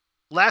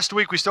Last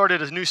week we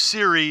started a new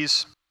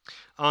series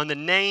on the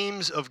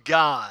names of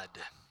God.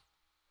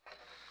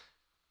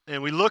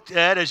 And we looked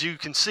at, as you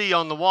can see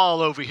on the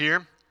wall over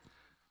here,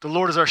 the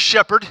Lord is our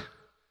shepherd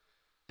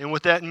and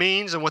what that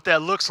means and what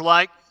that looks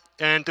like.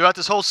 And throughout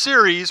this whole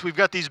series, we've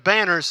got these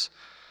banners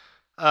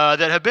that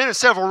have been in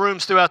several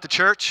rooms throughout the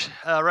church.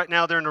 Right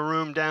now they're in a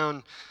room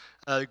down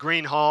the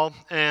Green Hall.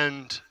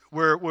 And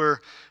we're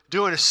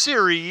doing a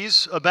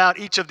series about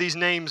each of these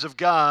names of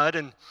God.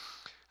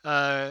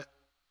 And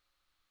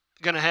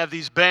going to have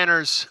these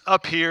banners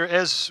up here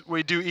as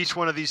we do each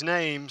one of these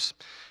names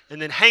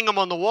and then hang them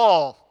on the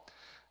wall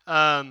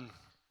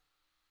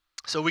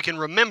so we can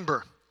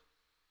remember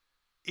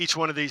each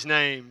one of these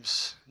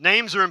names.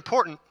 Names are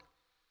important,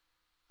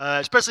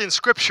 especially in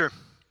Scripture.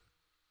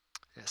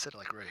 Yeah, I said it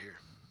like right here.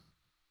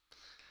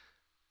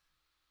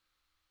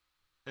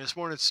 And this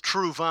morning it's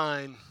True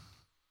Vine.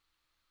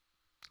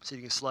 See if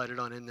you can slide it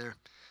on in there.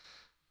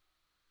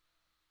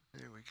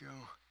 There we go.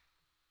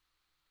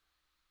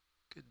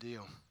 Good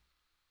deal.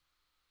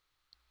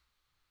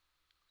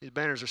 These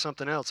banners are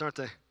something else, aren't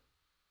they?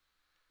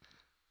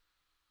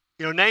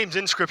 You know, names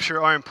in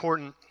Scripture are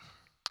important,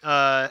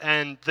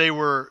 and they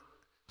were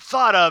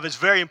thought of as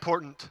very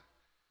important.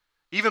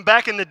 Even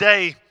back in the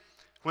day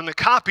when the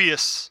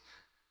copyists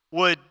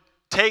would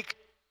take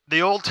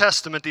the Old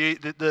Testament,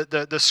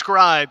 the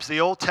scribes, the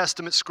Old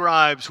Testament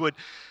scribes would,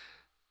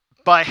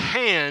 by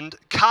hand,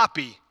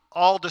 copy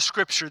all the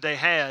Scripture they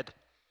had.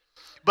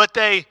 But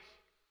they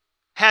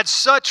had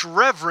such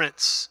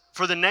reverence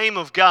for the name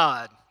of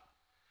God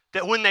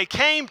that when they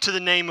came to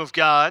the name of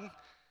God,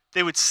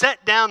 they would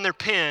set down their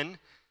pen,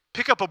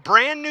 pick up a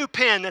brand new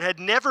pen that had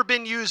never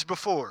been used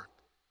before.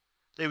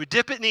 They would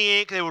dip it in the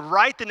ink, they would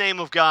write the name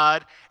of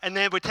God, and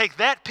they would take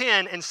that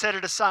pen and set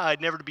it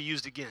aside, never to be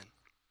used again.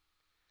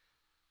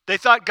 They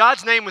thought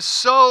God's name was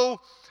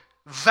so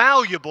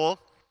valuable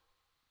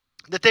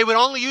that they would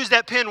only use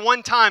that pen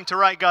one time to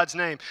write God's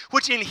name,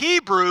 which in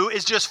Hebrew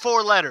is just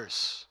 4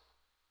 letters.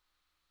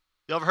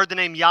 You ever heard the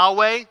name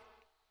Yahweh?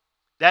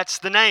 That's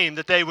the name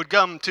that they would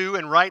come to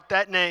and write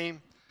that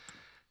name,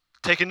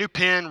 take a new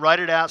pen, write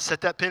it out, set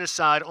that pen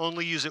aside,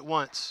 only use it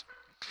once.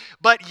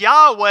 But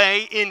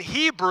Yahweh in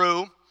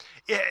Hebrew,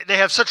 they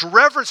have such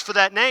reverence for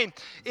that name,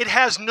 it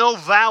has no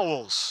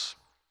vowels.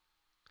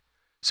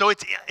 So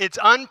it's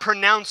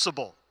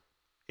unpronounceable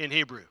in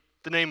Hebrew,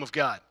 the name of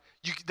God.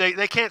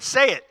 They can't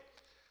say it.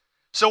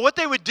 So what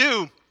they would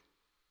do,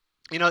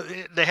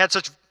 they had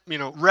such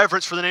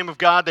reverence for the name of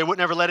God. They would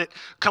never let it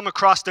come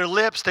across their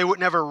lips. They would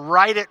never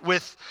write it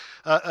with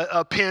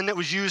a pen that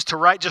was used to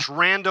write just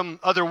random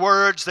other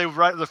words. They would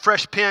write with a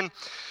fresh pen.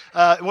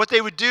 What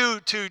they would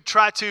do to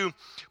try to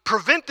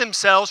prevent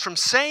themselves from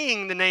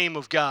saying the name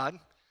of God,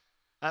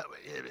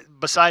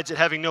 besides it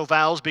having no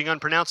vowels, being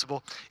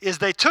unpronounceable, is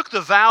they took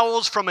the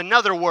vowels from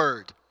another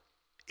word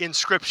in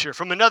Scripture,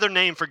 from another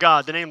name for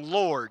God, the name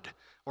Lord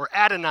or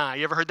Adonai.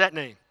 You ever heard that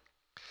name?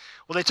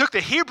 Well, they took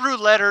the Hebrew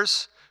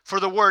letters for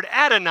the word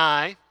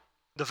Adonai,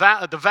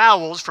 the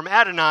vowels from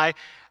Adonai,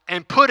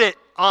 and put it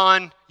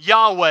on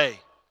Yahweh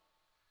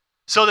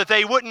so that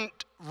they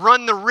wouldn't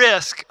run the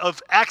risk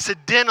of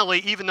accidentally,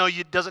 even though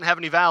it doesn't have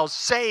any vowels,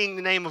 saying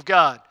the name of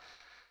God.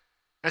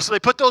 And so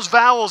they put those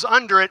vowels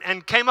under it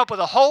and came up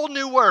with a whole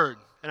new word.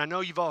 And I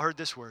know you've all heard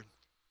this word.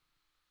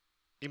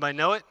 Anybody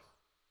know it?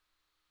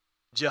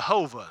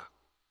 Jehovah.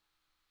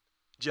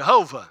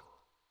 Jehovah.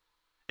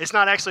 It's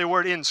not actually a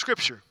word in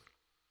Scripture.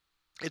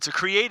 It's a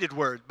created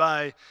word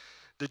by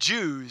the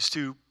Jews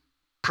to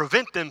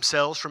prevent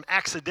themselves from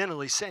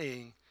accidentally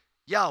saying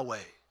Yahweh.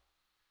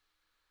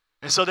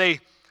 And so they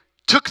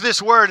took this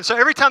word, and so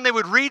every time they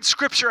would read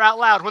Scripture out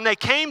loud, when they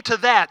came to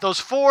that, those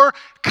 4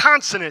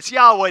 consonants,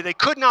 Yahweh, they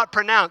could not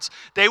pronounce,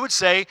 they would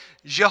say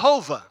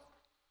Jehovah.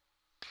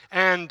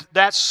 And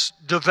that's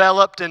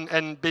developed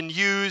and been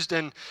used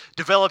and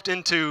developed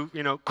into,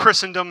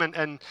 Christendom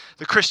and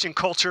the Christian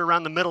culture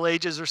around the Middle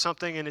Ages or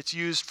something, and it's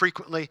used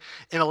frequently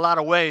in a lot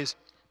of ways.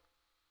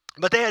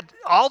 But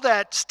all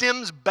that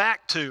stems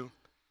back to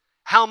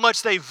how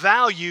much they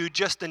value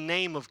just the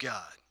name of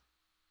God.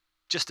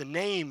 Just the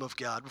name of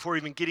God before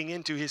even getting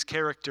into His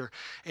character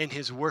and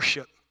His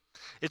worship.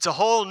 It's a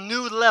whole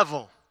new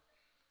level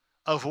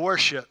of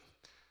worship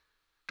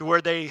to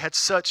where they had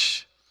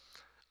such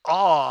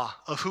awe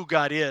of who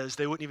God is,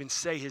 they wouldn't even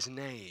say His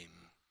name.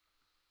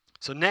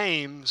 So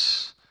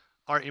names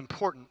are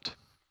important.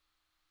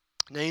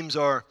 Names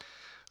are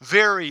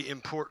very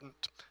important,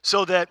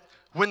 so that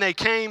when they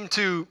came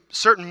to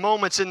certain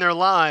moments in their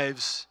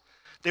lives,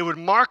 they would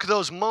mark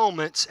those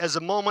moments as a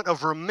moment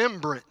of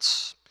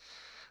remembrance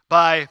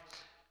by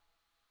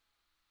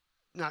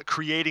not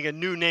creating a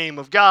new name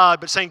of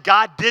God, but saying,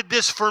 God did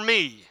this for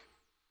me.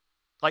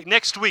 Like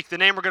next week, the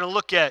name we're going to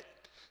look at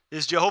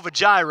is Jehovah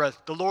Jireh,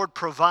 the Lord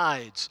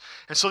provides.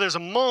 And so there's a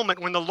moment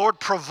when the Lord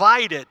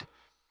provided.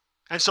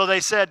 And so they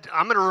said,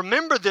 I'm going to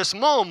remember this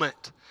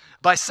moment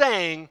by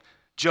saying,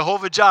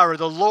 Jehovah Jireh,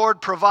 the Lord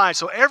provides.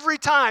 So every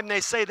time they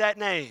say that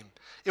name,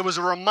 it was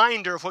a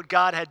reminder of what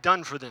God had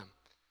done for them.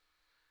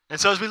 And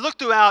so as we look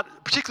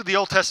throughout, particularly the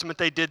Old Testament,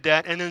 they did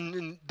that. And then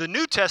in the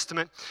New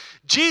Testament,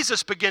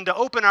 Jesus began to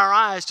open our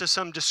eyes to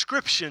some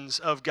descriptions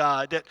of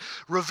God that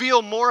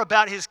reveal more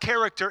about his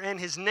character and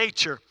his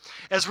nature.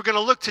 As we're going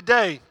to look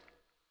today,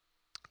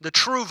 the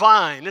true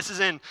vine. This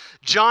is in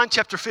John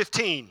chapter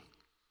 15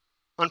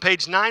 on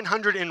page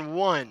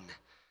 901.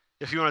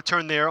 If you want to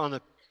turn there on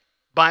the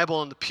Bible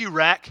on the pew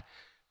rack,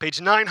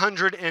 page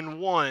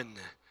 901.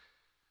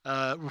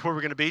 Where we're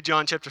going to be,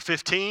 John chapter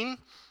 15.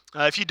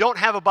 If you don't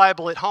have a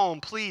Bible at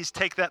home, please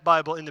take that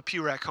Bible in the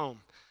pew rack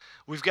home.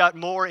 We've got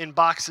more in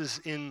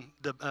boxes in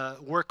the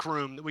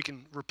workroom that we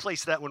can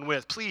replace that one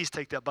with. Please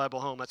take that Bible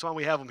home. That's why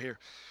we have them here.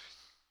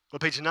 Well,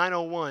 page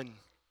 901,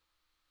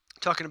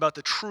 talking about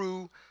the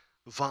true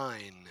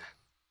vine.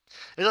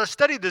 As I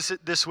studied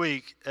this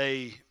week,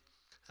 a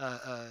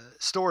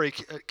story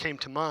came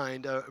to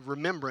mind, a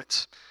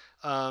remembrance.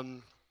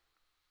 When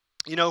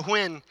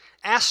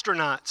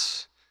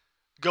astronauts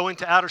go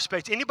into outer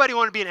space. Anybody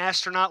want to be an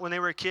astronaut when they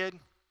were a kid?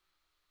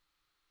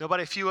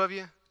 Nobody? A few of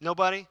you?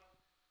 Nobody?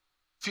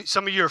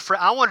 Some of you are afraid.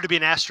 I wanted to be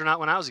an astronaut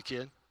when I was a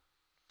kid.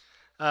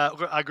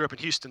 I grew up in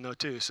Houston, though,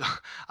 too. So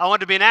I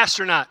wanted to be an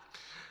astronaut.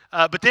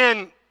 But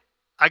then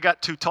I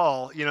got too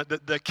tall.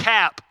 The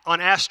cap on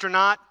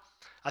astronaut,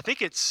 I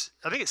think it's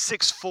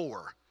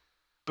 6'4",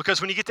 because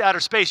when you get to outer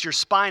space, your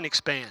spine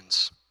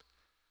expands.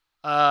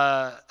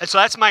 And so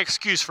that's my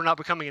excuse for not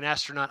becoming an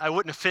astronaut. I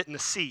wouldn't have fit in the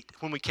seat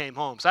when we came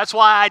home. So that's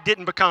why I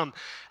didn't become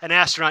an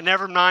astronaut.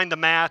 Never mind the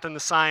math and the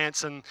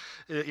science and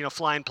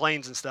flying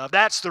planes and stuff.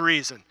 That's the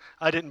reason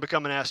I didn't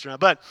become an astronaut.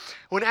 But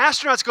when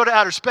astronauts go to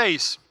outer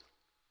space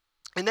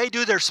and they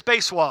do their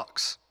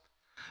spacewalks,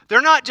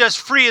 they're not just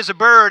free as a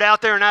bird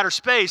out there in outer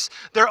space.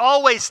 They're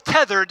always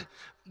tethered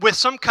with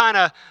some kind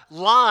of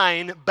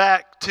line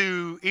back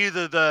to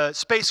either the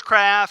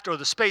spacecraft or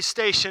the space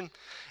station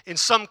in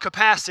some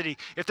capacity.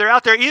 If they're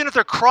out there, even if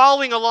they're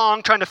crawling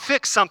along trying to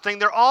fix something,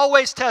 they're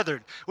always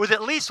tethered with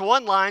at least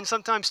one line,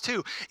 sometimes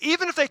two.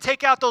 Even if they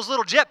take out those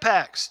little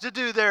jetpacks to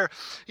do their,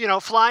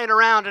 flying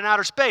around in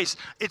outer space,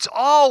 it's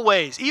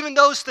always, even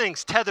those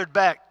things, tethered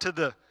back to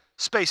the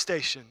space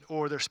station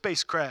or their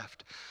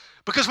spacecraft.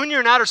 Because when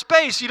you're in outer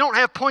space, you don't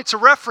have points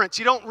of reference.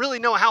 You don't really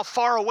know how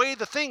far away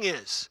the thing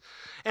is.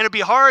 And it'd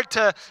be hard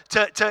to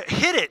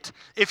hit it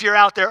if you're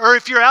out there. Or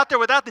if you're out there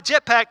without the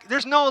jetpack,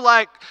 there's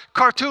no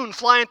cartoon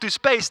flying through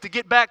space to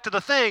get back to the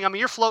thing. I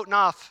mean, you're floating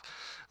off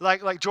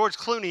like George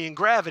Clooney in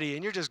Gravity,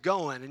 and you're just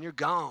going, and you're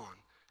gone,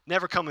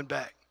 never coming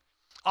back.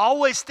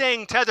 Always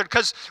staying tethered,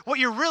 because what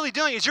you're really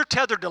doing is you're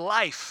tethered to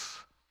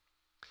life.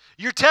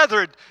 You're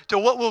tethered to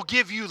what will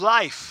give you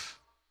life.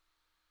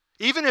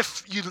 Even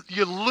if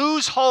you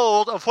lose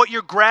hold of what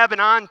you're grabbing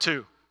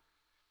onto,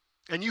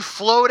 and you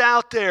float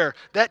out there,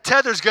 that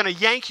tether's going to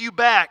yank you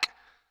back.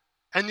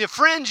 And the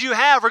friends you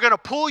have are going to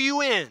pull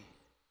you in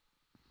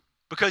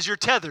because you're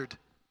tethered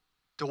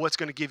to what's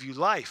going to give you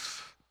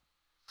life.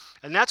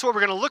 And that's what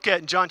we're going to look at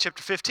in John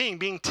chapter 15,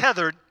 being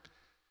tethered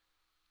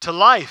to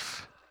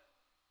life.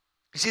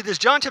 You see, this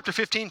John chapter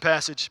 15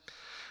 passage,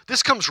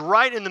 this comes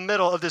right in the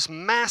middle of this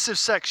massive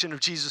section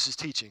of Jesus'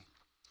 teaching.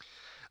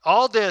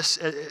 All this,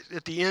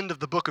 at the end of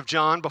the book of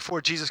John,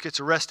 before Jesus gets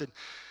arrested,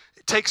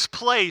 it takes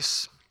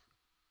place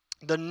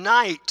the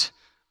night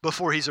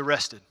before he's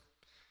arrested,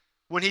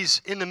 when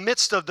he's in the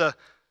midst of the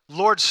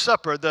Lord's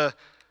Supper, the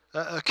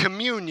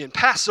communion,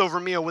 Passover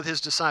meal with his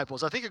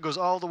disciples. I think it goes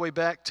all the way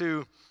back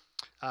to,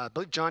 I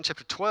believe, John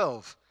chapter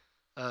 12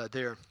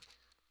 there.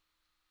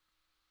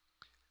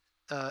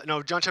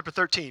 John chapter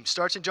 13.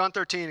 Starts in John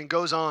 13 and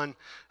goes on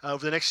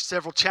over the next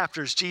several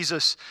chapters.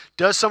 Jesus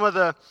does some of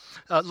the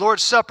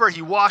Lord's Supper.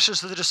 He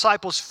washes the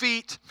disciples'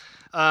 feet.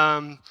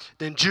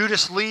 Then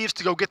Judas leaves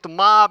to go get the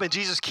mob, and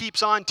Jesus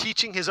keeps on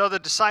teaching his other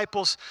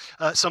disciples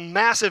some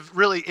massive,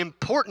 really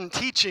important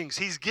teachings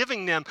he's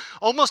giving them,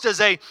 almost as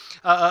a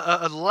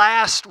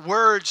last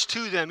words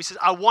to them. He says,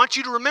 I want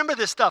you to remember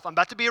this stuff. I'm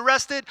about to be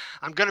arrested.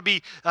 I'm going to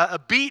be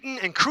beaten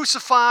and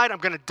crucified. I'm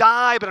going to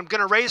die, but I'm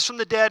going to raise from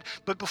the dead.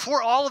 But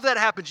before all of that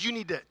happens, you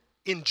need to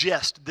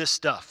ingest this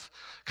stuff.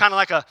 Kind of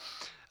like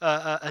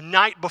a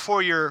night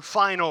before your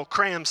final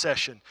cram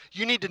session.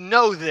 You need to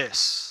know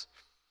this.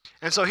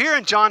 And so here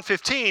in John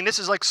 15, this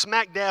is like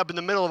smack dab in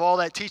the middle of all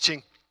that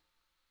teaching.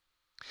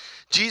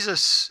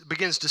 Jesus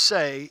begins to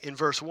say in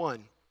verse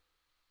 1,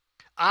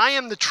 I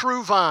am the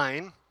true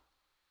vine,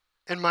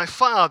 and my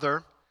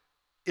Father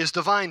is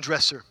the vine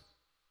dresser.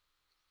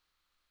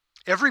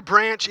 Every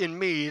branch in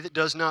me that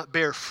does not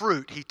bear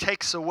fruit, he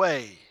takes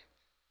away.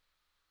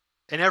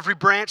 And every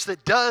branch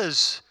that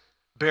does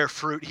bear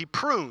fruit, he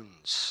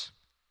prunes,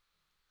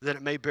 that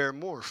it may bear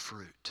more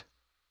fruit.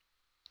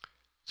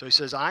 So he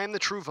says, I am the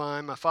true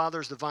vine. My Father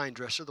is the vine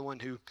dresser, the one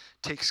who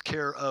takes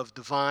care of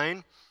the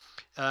vine.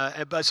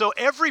 So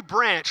every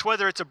branch,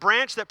 whether it's a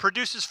branch that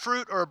produces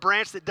fruit or a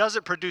branch that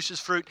doesn't produce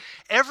fruit,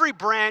 every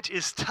branch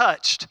is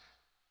touched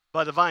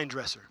by the vine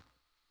dresser.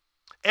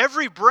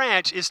 Every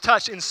branch is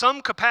touched in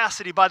some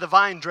capacity by the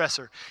vine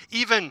dresser,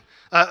 even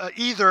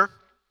either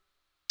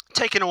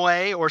taken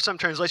away, or some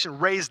translation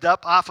raised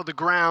up off of the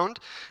ground,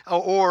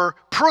 or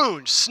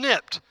pruned,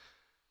 snipped.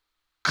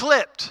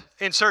 clipped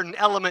in certain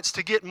elements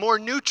to get more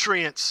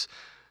nutrients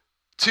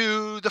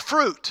to the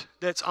fruit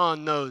that's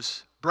on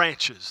those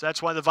branches.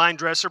 That's why the vine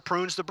dresser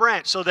prunes the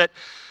branch, so that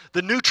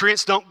the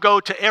nutrients don't go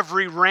to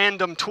every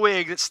random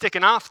twig that's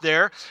sticking off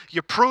there.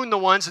 You prune the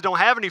ones that don't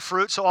have any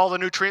fruit, so all the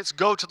nutrients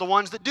go to the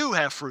ones that do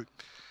have fruit.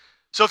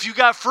 So if you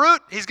got fruit,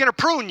 he's going to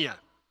prune you.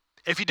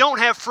 If you don't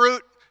have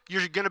fruit,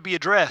 you're going to be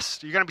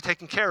addressed. You're going to be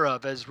taken care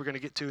of, as we're going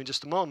to get to in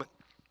just a moment.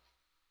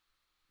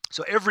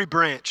 So every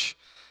branch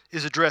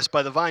is addressed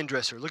by the vine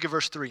dresser. Look at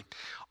verse 3.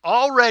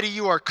 Already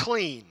you are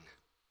clean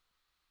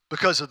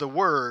because of the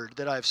word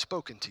that I have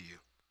spoken to you.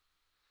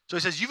 So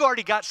he says, you've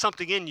already got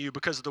something in you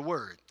because of the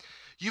word.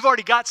 You've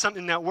already got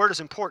something. That word is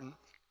important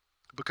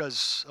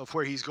because of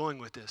where he's going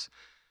with this.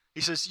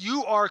 He says,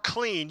 you are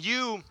clean.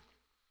 You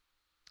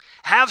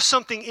have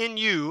something in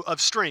you of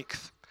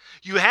strength.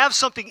 You have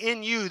something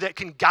in you that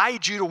can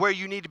guide you to where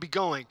you need to be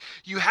going.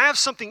 You have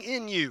something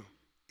in you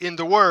in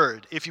the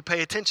word if you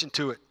pay attention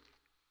to it.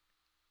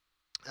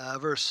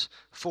 Verse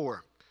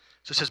 4.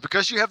 So it says,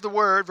 because you have the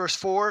word, verse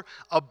 4,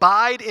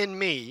 abide in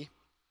me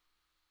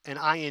and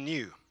I in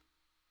you.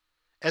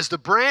 As the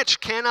branch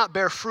cannot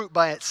bear fruit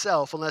by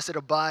itself unless it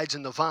abides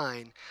in the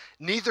vine,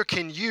 neither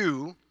can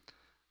you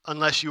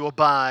unless you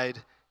abide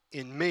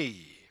in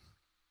me.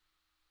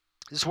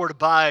 This word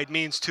abide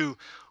means to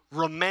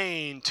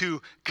remain,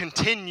 to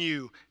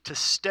continue, to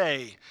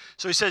stay.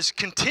 So he says,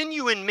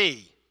 continue in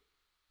me,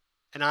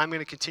 and I'm going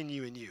to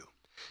continue in you.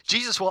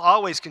 Jesus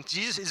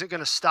isn't going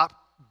to stop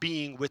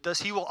being with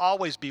us. He will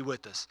always be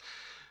with us.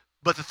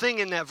 But the thing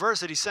in that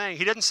verse that he's saying,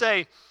 he doesn't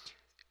say,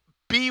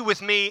 be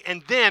with me,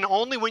 and then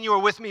only when you are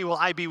with me will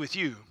I be with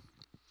you.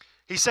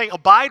 He's saying,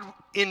 abide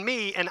in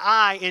me, and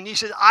he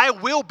says, I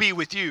will be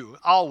with you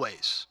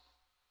always.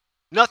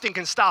 Nothing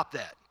can stop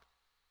that.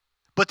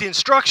 But the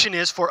instruction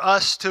is for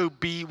us to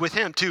be with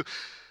him, to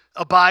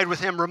abide with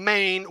him,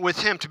 remain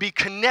with him, to be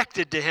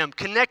connected to him,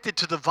 connected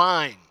to the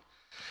vine,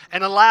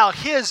 and allow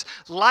his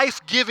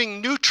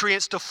life-giving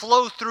nutrients to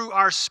flow through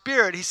our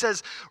spirit. He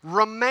says,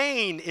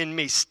 remain in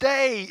me,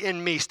 stay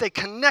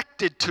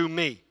connected to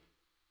me.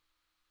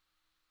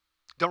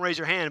 Don't raise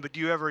your hand, but do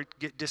you ever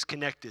get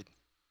disconnected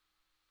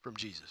from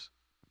Jesus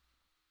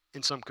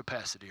in some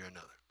capacity or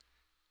another?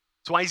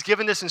 That's why he's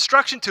given this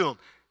instruction to him.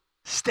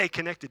 Stay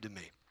connected to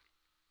me.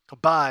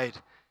 Abide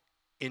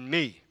in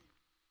me.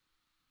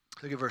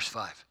 Look at verse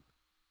 5.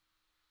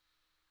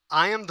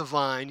 I am the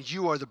vine,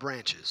 you are the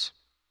branches.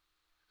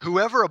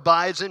 Whoever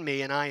abides in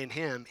me and I in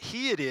him,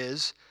 he it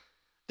is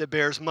that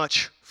bears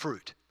much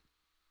fruit.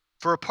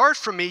 For apart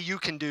from me, you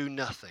can do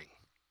nothing.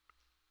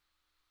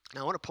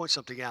 Now, I want to point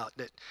something out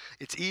that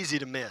it's easy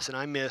to miss, and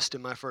I missed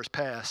in my first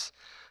pass,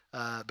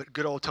 but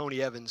good old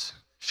Tony Evans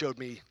showed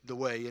me the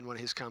way in one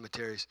of his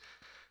commentaries.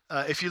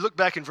 If you look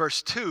back in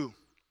verse 2,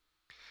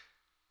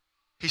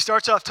 he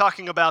starts off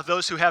talking about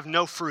those who have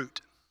no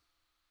fruit.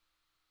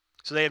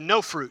 So they have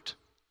no fruit.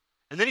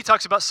 And then he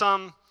talks about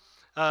some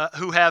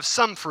who have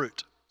some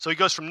fruit. So he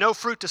goes from no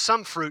fruit to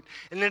some fruit.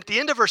 And then at the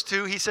end of verse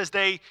 2, he says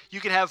you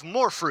can have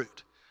more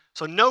fruit.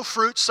 So no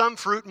fruit, some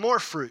fruit, more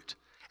fruit.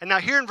 And now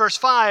here in verse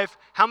 5,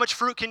 how much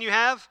fruit can you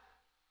have?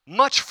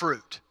 Much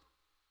fruit.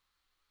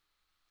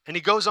 And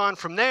he goes on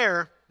from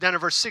there down to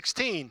verse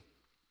 16.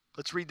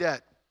 Let's read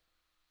that.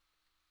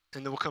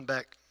 And then we'll come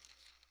back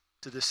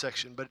to this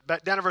section. But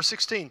back down to verse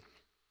 16.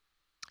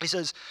 He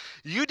says,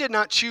 you did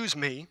not choose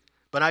me,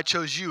 but I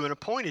chose you and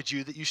appointed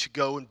you that you should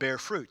go and bear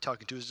fruit,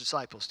 talking to his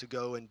disciples to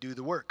go and do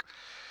the work.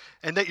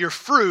 And that your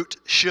fruit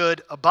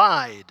should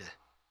abide,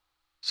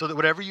 so that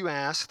whatever you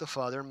ask the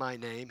Father in my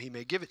name, he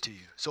may give it to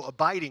you. So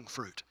abiding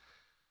fruit.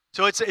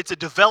 So it's a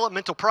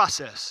developmental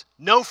process.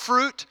 No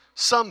fruit,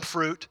 some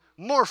fruit,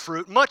 more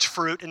fruit, much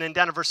fruit, and then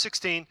down to verse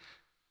 16,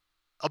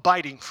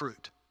 abiding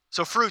fruit.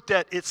 So fruit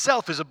that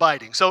itself is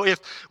abiding. So if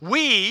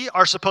we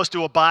are supposed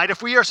to abide,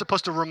 if we are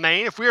supposed to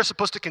remain, if we are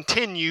supposed to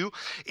continue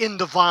in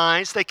the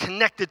vine, stay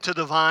connected to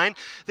the vine,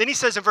 then he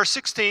says in verse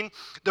 16,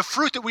 the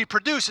fruit that we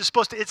produce is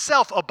supposed to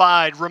itself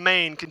abide,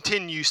 remain,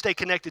 continue, stay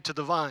connected to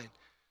the vine.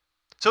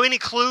 So any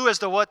clue as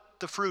to what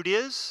the fruit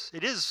is?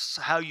 It is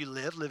how you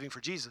live, living for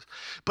Jesus.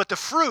 But the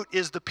fruit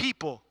is the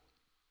people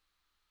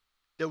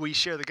that we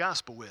share the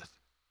gospel with.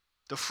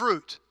 The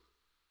fruit.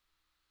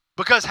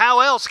 Because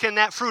how else can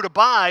that fruit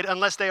abide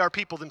unless they are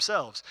people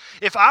themselves?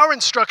 If our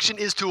instruction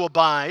is to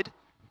abide,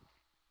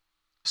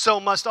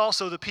 so must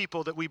also the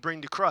people that we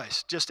bring to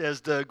Christ, just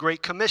as the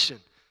Great Commission.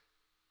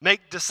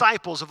 Make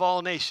disciples of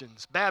all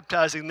nations,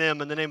 baptizing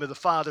them in the name of the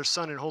Father,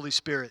 Son, and Holy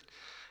Spirit,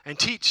 and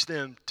teach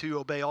them to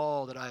obey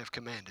all that I have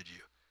commanded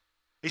you.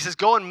 He says,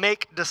 go and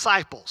make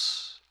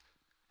disciples.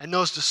 And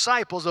those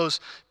disciples, those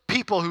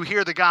people who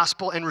hear the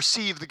gospel and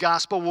receive the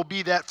gospel will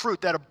be that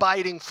fruit, that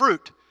abiding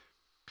fruit.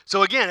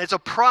 So again, it's a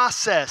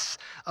process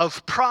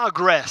of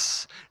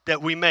progress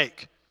that we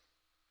make.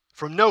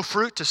 From no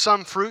fruit to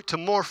some fruit to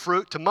more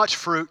fruit to much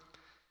fruit,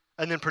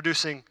 and then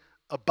producing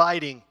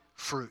abiding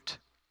fruit.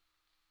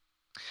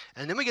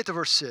 And then we get to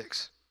verse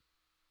 6.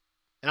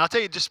 And I'll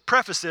tell you, just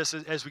preface this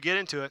as we get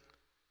into it.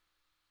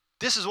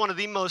 This is one of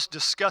the most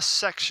discussed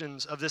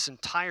sections of this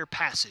entire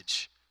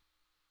passage.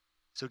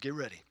 So get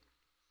ready.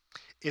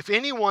 If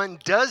anyone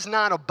does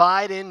not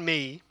abide in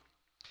me,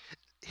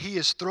 he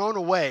is thrown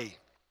away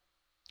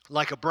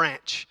like a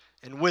branch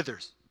and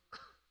withers.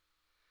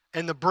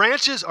 And the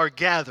branches are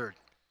gathered,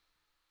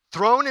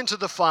 thrown into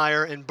the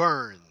fire and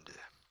burned.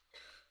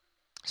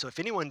 So if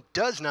anyone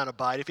does not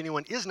abide, if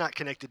anyone is not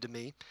connected to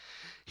me,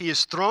 he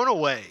is thrown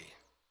away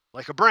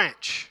like a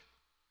branch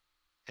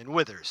and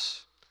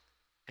withers.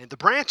 And the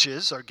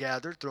branches are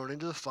gathered, thrown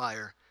into the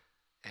fire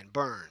and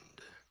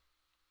burned.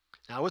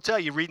 Now, I will tell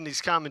you, reading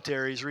these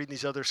commentaries, reading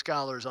these other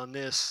scholars on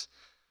this,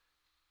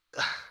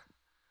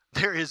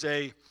 there is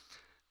a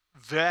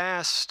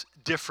vast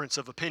difference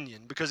of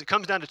opinion because it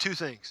comes down to two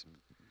things.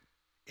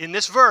 In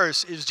this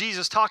verse, is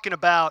Jesus talking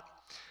about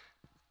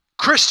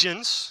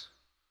Christians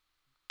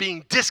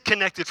being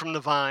disconnected from the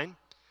vine,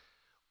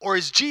 or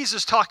is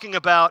Jesus talking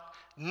about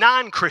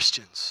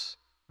non-Christians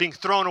being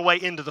thrown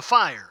away into the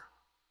fire?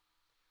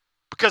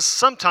 Because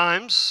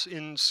sometimes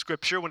in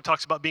Scripture, when it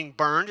talks about being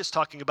burned, it's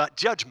talking about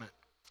judgment.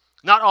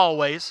 Not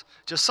always,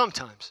 just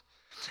sometimes.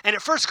 And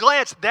at first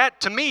glance,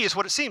 that to me is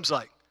what it seems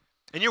like.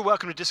 And you're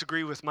welcome to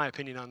disagree with my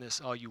opinion on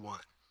this all you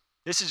want.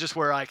 This is just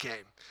where I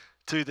came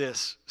to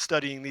this,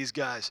 studying these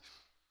guys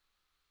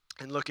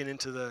and looking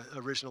into the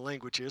original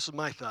language here. This was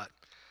my thought.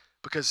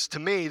 Because to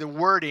me, the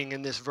wording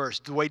in this verse,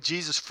 the way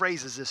Jesus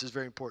phrases this is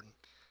very important.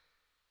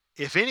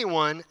 If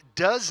anyone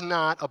does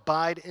not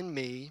abide in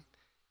me,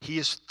 he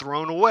is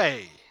thrown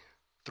away.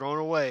 Thrown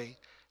away.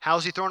 How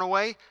is he thrown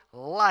away?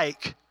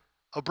 Like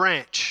a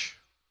branch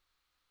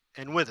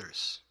and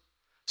withers.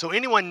 So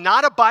anyone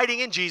not abiding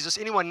in Jesus,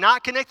 anyone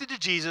not connected to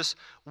Jesus,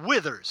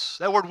 withers.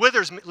 That word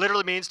withers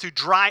literally means to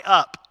dry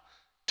up,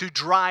 to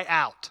dry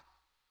out.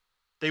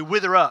 They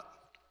wither up.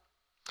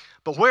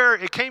 But where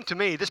it came to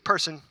me, this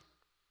person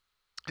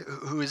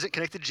who isn't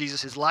connected to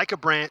Jesus is like a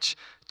branch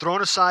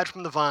thrown aside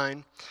from the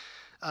vine.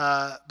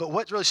 But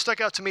what really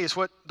stuck out to me is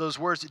what those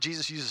words that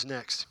Jesus uses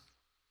next.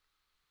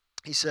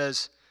 He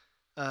says,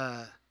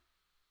 let's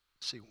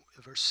see,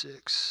 verse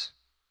 6,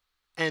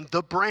 and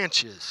the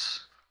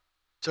branches.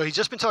 So he's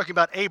just been talking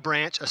about a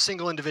branch, a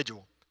single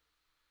individual.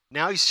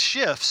 Now he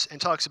shifts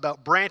and talks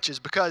about branches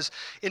because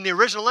in the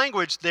original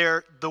language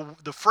there,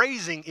 the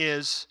phrasing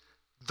is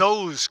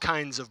those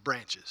kinds of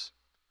branches.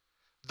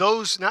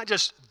 Those, not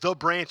just the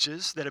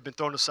branches that have been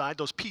thrown aside,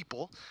 those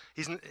people.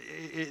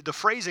 The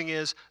phrasing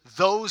is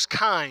those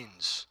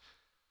kinds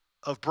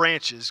of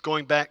branches,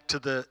 going back to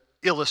the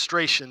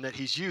illustration that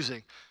he's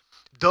using.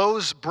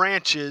 Those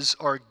branches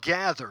are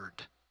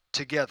gathered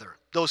together.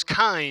 Those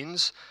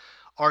kinds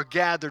are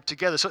gathered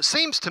together. So it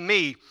seems to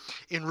me,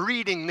 in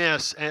reading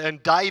this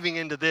and diving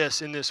into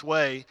this in this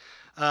way,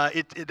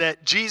 that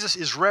Jesus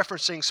is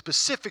referencing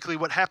specifically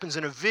what happens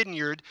in a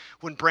vineyard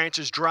when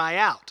branches dry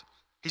out.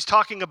 He's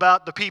talking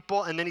about the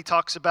people, and then he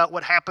talks about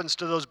what happens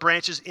to those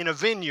branches in a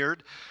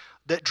vineyard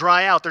that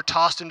dry out. They're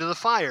tossed into the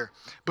fire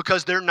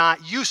because they're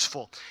not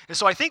useful. And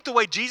so I think the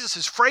way Jesus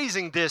is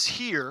phrasing this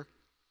here,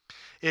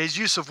 his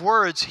use of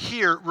words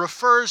here,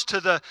 refers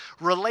to the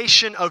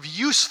relation of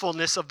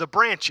usefulness of the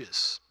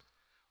branches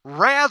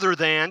rather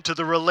than to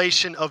the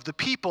relation of the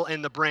people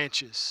and the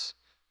branches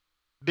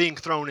being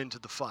thrown into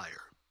the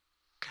fire.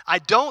 I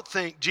don't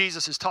think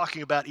Jesus is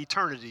talking about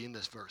eternity in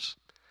this verse.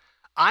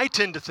 I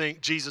tend to think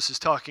Jesus is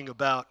talking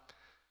about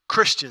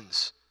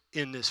Christians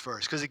in this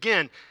verse. Because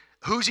again,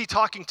 who's he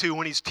talking to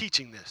when he's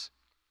teaching this?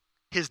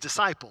 His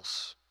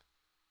disciples.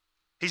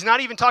 He's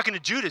not even talking to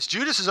Judas.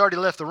 Judas has already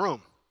left the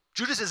room.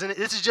 Judas isn't.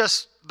 This is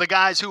just the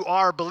guys who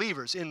are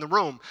believers in the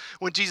room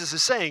when Jesus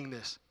is saying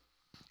this.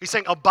 He's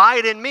saying,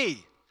 abide in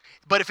me.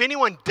 But if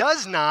anyone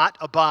does not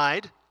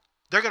abide,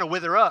 they're going to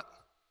wither up.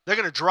 They're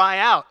going to dry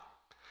out.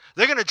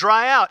 They're going to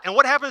dry out. And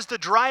what happens to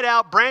dried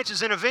out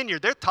branches in a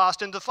vineyard? They're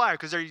tossed into the fire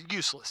because they're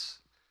useless.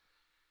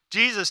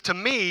 Jesus, to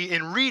me,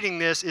 in reading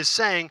this, is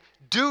saying,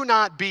 do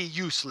not be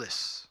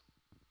useless.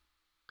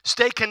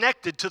 Stay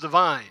connected to the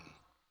vine.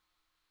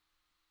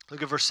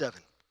 Look at verse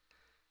 7.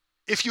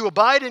 If you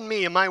abide in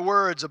me and my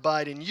words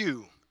abide in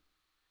you,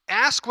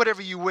 ask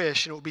whatever you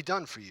wish and it will be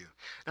done for you.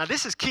 Now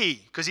this is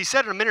key because he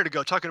said it a minute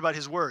ago talking about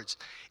his words.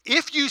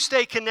 If you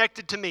stay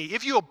connected to me,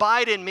 if you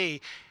abide in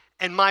me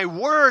and my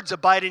words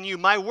abide in you,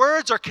 my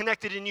words are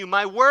connected in you,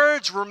 my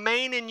words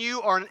remain in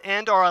you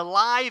and are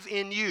alive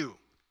in you,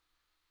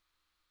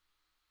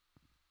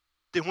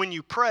 then when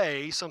you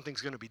pray,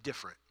 something's going to be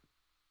different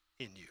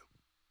in you.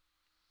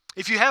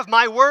 If you have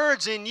my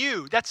words in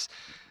you, that's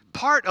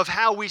part of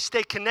how we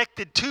stay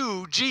connected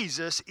to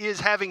Jesus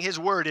is having his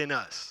word in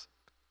us.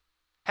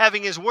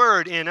 Having his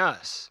word in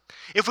us.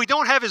 If we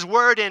don't have his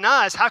word in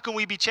us, how can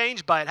we be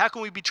changed by it? How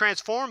can we be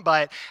transformed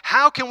by it?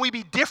 How can we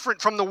be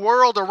different from the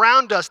world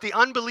around us, the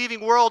unbelieving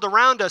world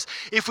around us,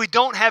 if we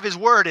don't have his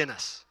word in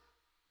us?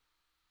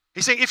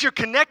 He's saying, if you're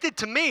connected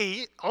to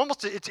me,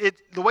 almost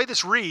the way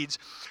this reads,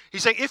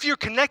 he's saying, if you're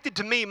connected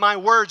to me, my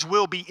words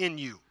will be in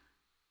you.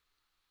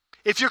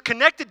 If you're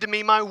connected to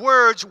me, my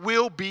words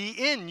will be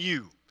in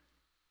you.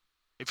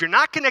 If you're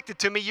not connected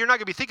to me, you're not going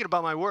to be thinking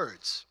about my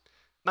words.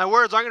 My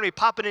words aren't going to be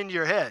popping into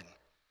your head.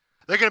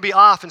 They're going to be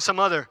off in some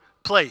other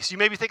place. You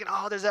may be thinking,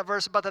 oh, there's that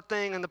verse about that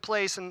thing and the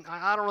place, and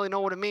I don't really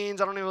know what it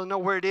means. I don't even know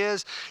where it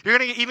is. You're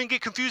going to even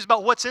get confused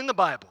about what's in the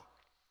Bible.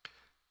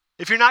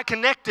 If you're not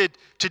connected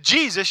to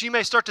Jesus, you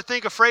may start to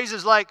think of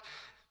phrases like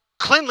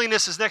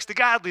cleanliness is next to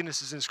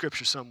godliness is in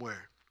Scripture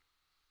somewhere.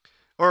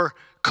 Or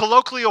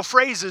colloquial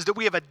phrases that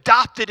we have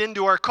adopted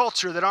into our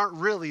culture that aren't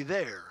really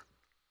there.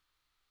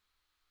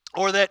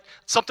 Or that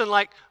something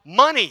like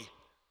money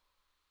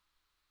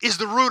is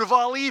the root of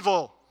all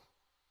evil.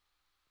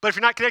 But if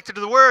you're not connected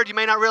to the Word, you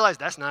may not realize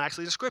that's not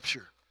actually the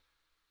Scripture.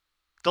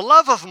 The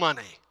love of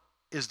money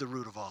is the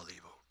root of all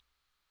evil.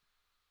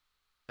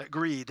 That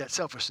greed, that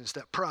selfishness,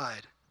 that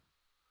pride.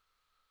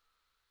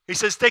 He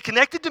says, stay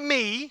connected to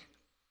me,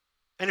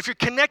 and if you're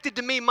connected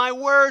to me, my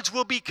words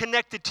will be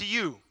connected to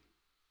you.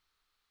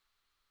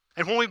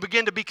 And when we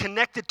begin to be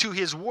connected to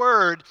His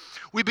Word,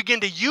 we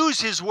begin to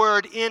use His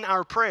Word in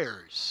our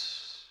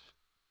prayers.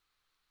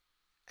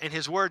 And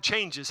His Word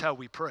changes how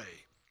we pray.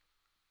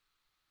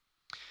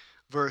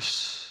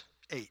 Verse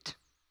 8.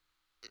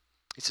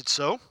 He said,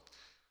 so,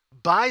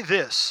 by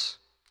this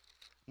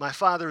my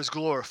Father is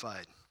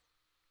glorified,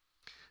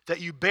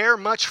 that you bear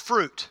much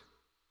fruit,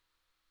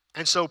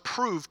 and so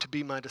prove to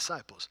be my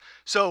disciples.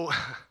 So,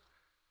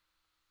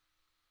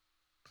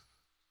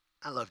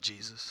 I love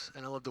Jesus,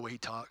 and I love the way He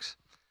talks.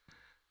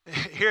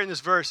 Here in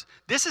this verse,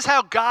 this is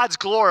how God's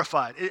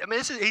glorified. I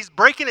mean, He's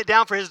breaking it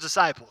down for His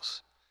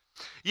disciples.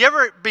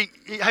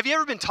 Have you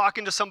ever been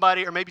talking to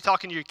somebody or maybe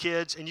talking to your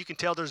kids and you can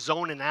tell they're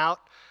zoning out?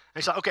 And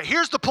it's like, okay,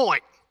 here's the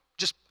point.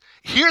 Just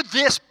hear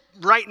this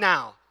right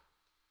now.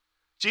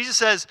 Jesus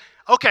says,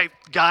 okay,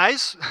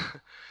 guys,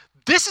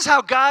 this is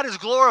how God is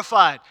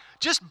glorified.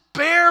 Just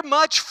bear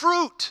much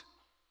fruit.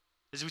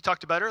 As we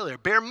talked about earlier,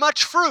 bear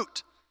much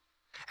fruit.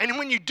 And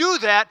when you do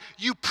that,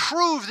 you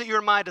prove that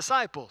you're my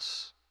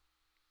disciples.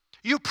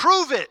 You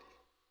prove it.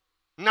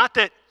 Not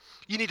that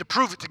you need to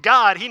prove it to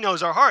God. He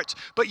knows our hearts.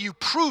 But you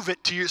prove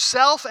it to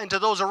yourself and to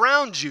those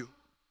around you.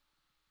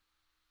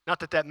 Not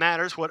that that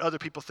matters, what other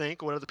people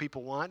think, what other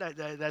people want.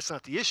 That's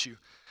not the issue.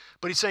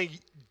 But He's saying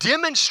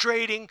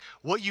demonstrating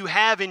what you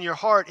have in your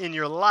heart, in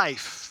your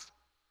life,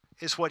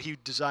 is what He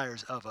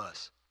desires of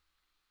us.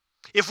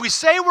 If we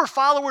say we're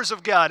followers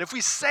of God, if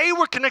we say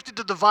we're connected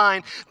to the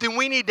vine, then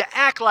we need to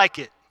act like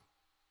it.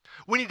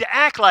 We need to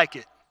act like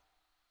it.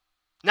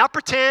 Not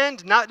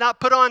pretend, not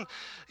put on,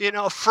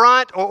 a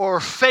front or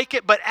fake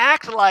it, but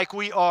act like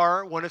we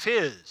are one of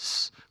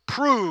His.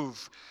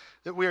 Prove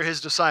that we are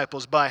His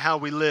disciples by how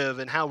we live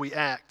and how we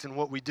act and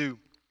what we do.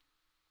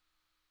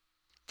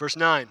 Verse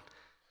 9,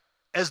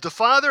 as the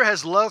Father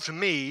has loved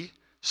me,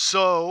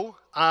 so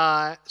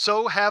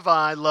have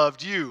I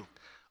loved you.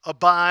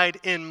 Abide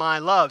in my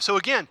love. So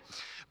again,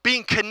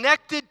 being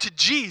connected to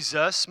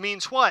Jesus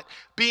means what?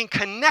 Being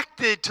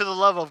connected to the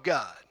love of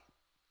God.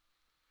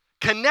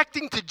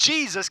 Connecting to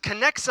Jesus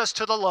connects us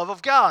to the love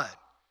of God.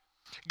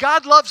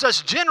 God loves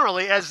us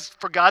generally, as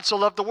for God so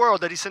loved the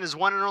world that He sent His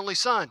one and only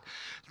Son.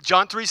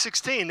 John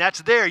 3:16,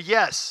 that's there,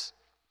 yes.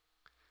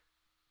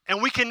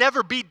 And we can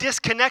never be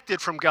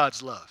disconnected from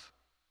God's love.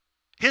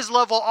 His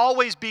love will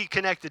always be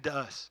connected to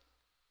us.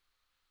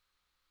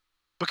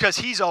 Because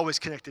He's always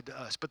connected to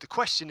us. But the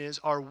question is,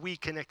 are we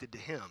connected to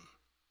Him?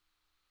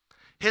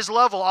 His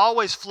love will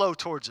always flow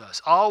towards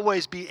us,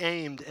 always be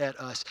aimed at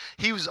us.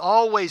 He was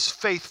always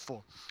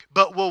faithful.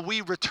 But will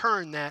we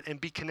return that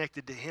and be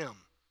connected to Him?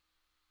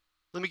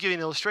 Let me give you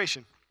an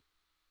illustration.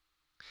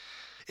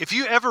 If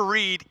you ever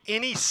read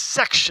any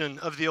section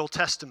of the Old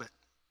Testament,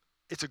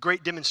 it's a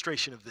great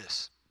demonstration of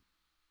this.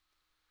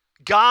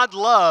 God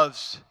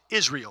loves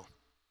Israel.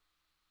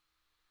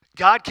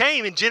 God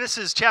came in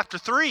Genesis chapter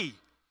 3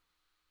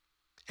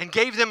 and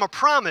gave them a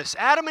promise.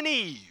 Adam and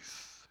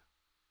Eve,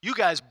 you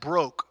guys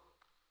broke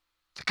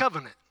the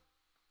covenant.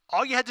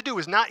 All you had to do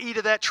was not eat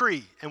of that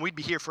tree, and we'd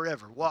be here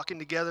forever, walking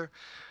together.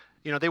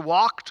 They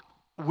walked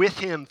with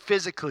Him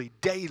physically,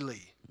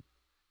 daily,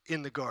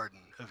 in the Garden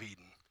of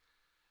Eden.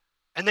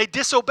 And they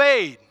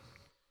disobeyed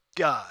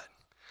God.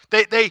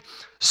 They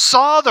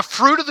saw the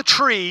fruit of the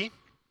tree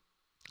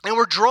and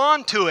were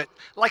drawn to it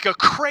like a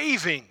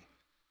craving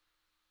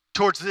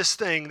towards this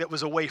thing that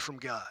was away from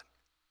God.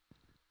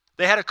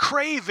 They had a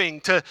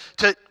craving to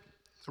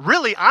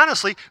really,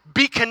 honestly,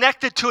 be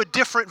connected to a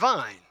different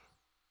vine.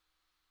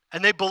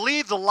 And they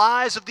believed the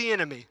lies of the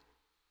enemy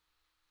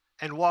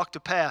and walked a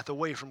path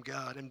away from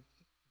God and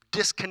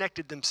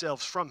disconnected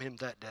themselves from Him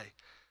that day.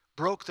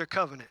 Broke their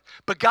covenant.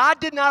 But God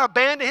did not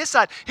abandon His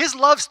side. His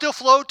love still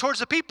flowed towards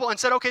the people and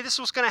said, okay, this is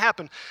what's going to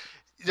happen.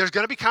 There's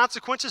going to be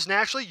consequences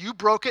naturally. You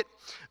broke it,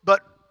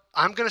 but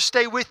I'm going to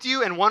stay with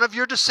you, and one of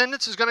your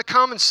descendants is going to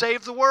come and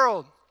save the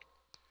world.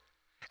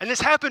 And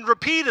this happened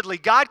repeatedly.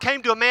 God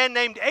came to a man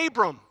named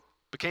Abram,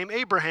 became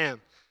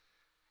Abraham,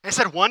 and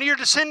said, one of your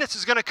descendants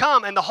is going to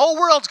come, and the whole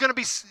world's going to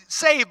be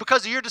saved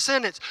because of your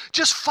descendants.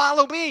 Just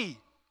follow me.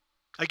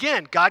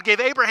 Again, God gave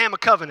Abraham a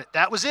covenant.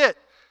 That was it.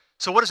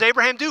 So what does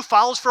Abraham do?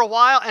 Follows for a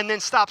while and then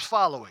stops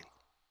following.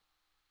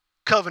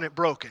 Covenant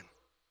broken.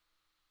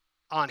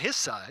 On his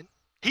side,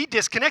 he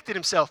disconnected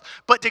himself.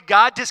 But did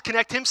God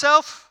disconnect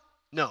Himself?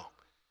 No.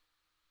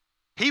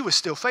 he was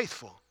still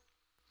faithful.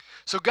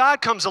 So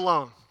God comes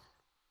along.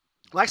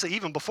 Well, actually,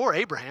 even before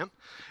Abraham,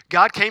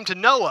 God came to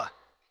Noah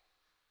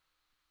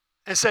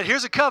and said,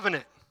 here's a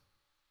covenant.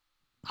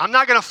 I'm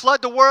not going to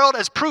flood the world.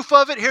 As proof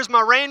of it, here's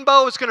my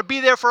rainbow. It's going to be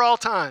there for all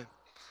time.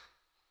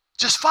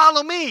 Just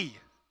follow me.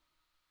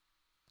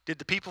 Did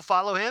the people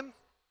follow him?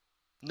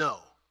 No.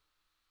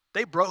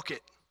 They broke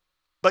it.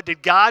 But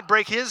did God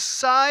break his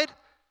side?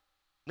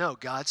 No,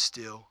 God's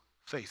still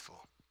faithful.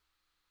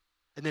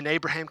 And then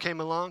Abraham came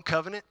along,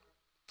 covenant.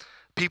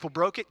 People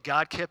broke it.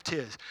 God kept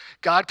his.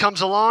 God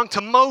comes along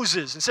to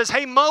Moses and says,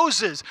 hey,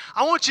 Moses,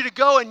 I want you to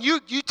go and you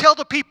tell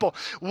the people,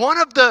 one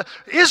of the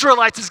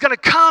Israelites is going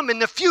to come in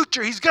the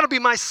future. He's going to be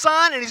my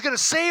son and he's going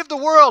to save the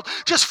world.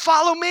 Just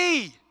follow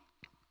me.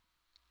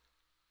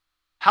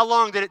 How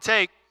long did it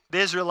take the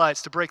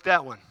Israelites to break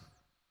that one?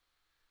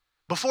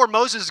 Before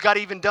Moses got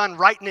even done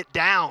writing it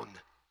down,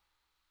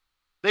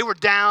 they were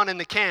down in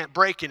the camp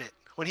breaking it.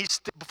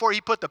 Before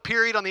he put the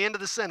period on the end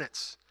of the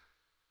sentence,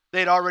 they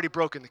had already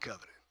broken the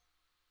covenant.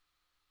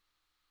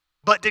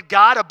 But did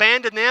God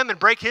abandon them and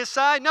break his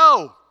side?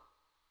 No.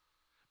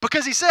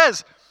 Because he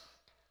says,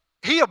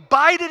 he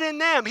abided in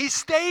them. He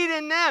stayed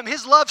in them.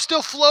 His love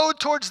still flowed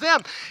towards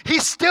them. He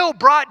still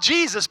brought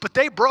Jesus, but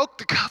they broke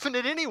the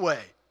covenant anyway.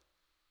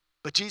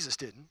 But Jesus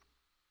didn't.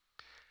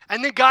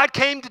 And then God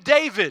came to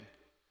David.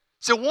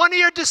 So one of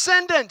your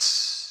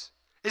descendants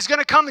is going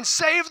to come and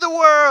save the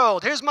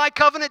world. Here's my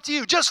covenant to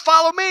you. Just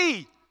follow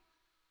me.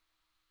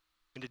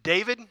 And did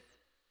David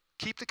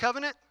keep the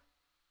covenant?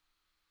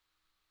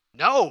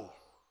 No.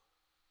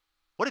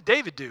 What did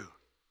David do?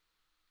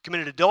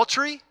 Committed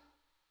adultery?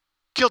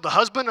 Killed the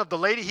husband of the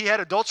lady he had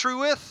adultery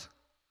with?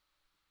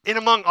 In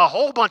among a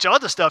whole bunch of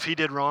other stuff he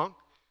did wrong.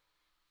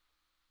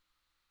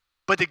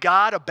 But did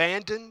God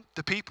abandon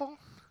the people?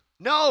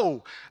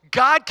 No.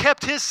 God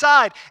kept his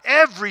side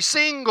every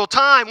single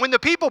time. When the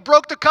people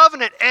broke the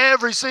covenant,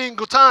 every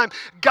single time,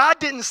 God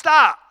didn't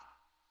stop.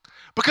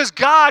 Because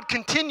God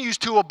continues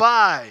to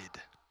abide.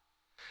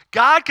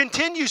 God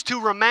continues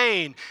to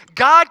remain.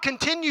 God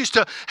continues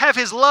to have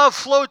his love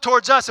flow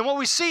towards us. And what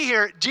we see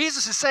here,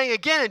 Jesus is saying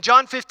again in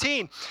John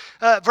 15,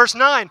 verse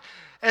 9,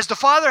 as the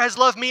Father has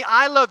loved me,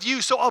 I love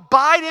you. So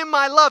abide in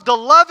my love. The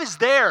love is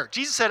there.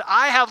 Jesus said,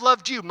 I have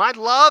loved you. My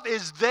love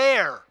is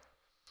there.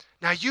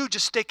 Now you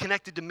just stay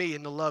connected to me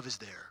and the love is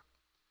there.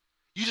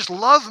 You just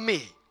love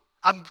me.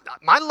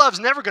 My love's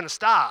never going to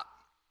stop.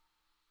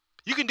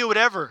 You can do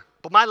whatever,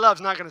 but my love's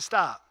not going to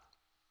stop.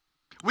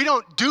 We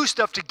don't do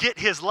stuff to get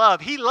his love.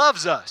 He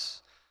loves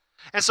us.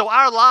 And so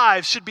our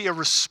lives should be a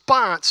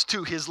response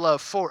to his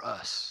love for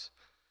us.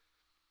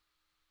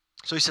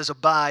 So he says,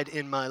 abide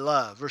in my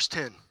love. Verse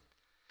 10.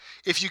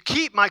 If you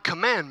keep my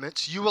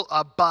commandments, you will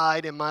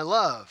abide in my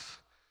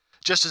love,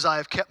 just as I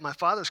have kept my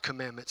Father's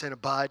commandments and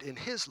abide in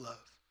his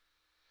love.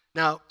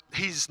 Now,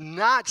 he's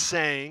not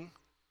saying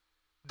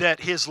that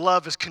his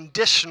love is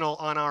conditional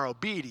on our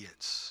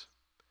obedience.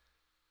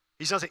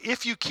 He's not saying,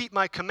 if you keep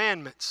my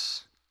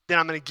commandments, then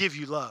I'm going to give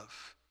you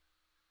love.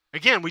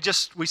 Again,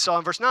 we saw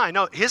in verse 9,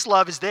 no, his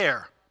love is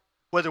there,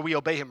 whether we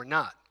obey him or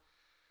not.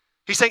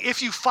 He's saying,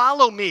 if you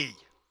follow me,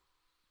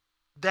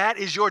 that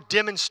is your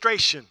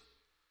demonstration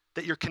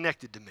that you're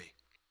connected to me.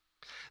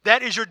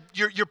 That is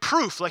your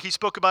proof, like he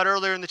spoke about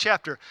earlier in the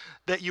chapter,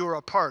 that you are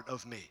a part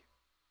of me.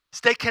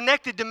 Stay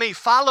connected to me.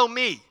 Follow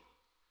me.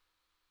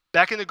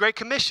 Back in the Great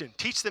Commission,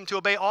 teach them to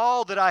obey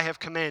all that I have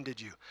commanded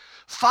you.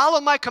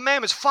 Follow my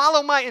commandments.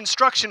 Follow my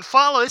instruction.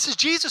 This is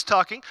Jesus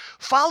talking.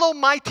 Follow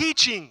my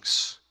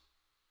teachings.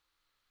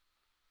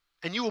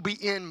 And you will be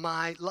in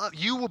my love.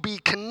 You will be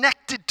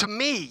connected to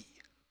me.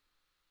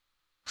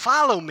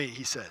 Follow me,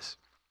 he says.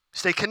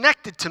 Stay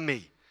connected to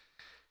me,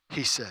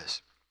 he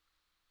says.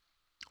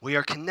 We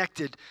are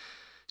connected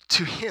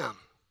to him.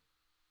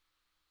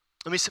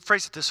 Let me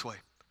phrase it this way.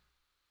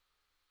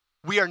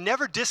 We are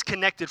never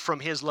disconnected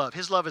from his love.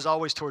 His love is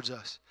always towards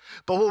us.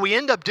 But what we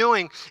end up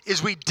doing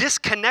is we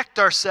disconnect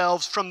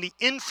ourselves from the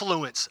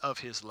influence of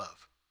his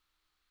love.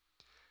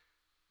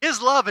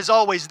 His love is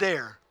always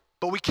there,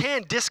 but we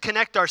can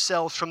disconnect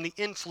ourselves from the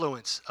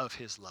influence of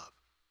his love.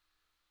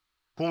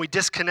 When we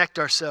disconnect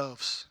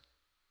ourselves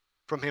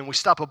from him, we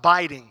stop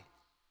abiding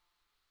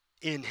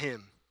in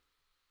him.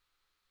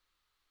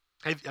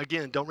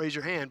 Again, don't raise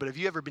your hand, but have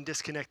you ever been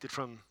disconnected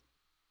from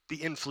the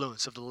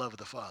influence of the love of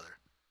the Father?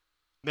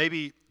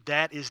 Maybe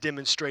that is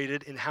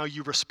demonstrated in how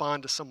you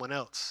respond to someone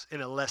else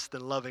in a less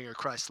than loving or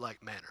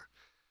Christ-like manner.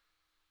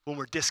 When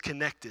we're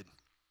disconnected,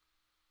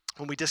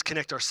 when we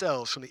disconnect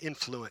ourselves from the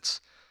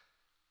influence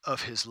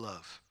of his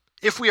love.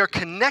 If we are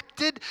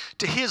connected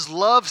to his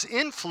love's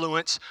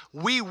influence,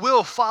 we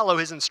will follow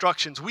his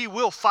instructions. We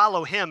will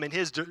follow him in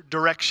his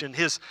direction,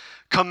 his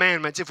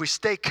commandments, if we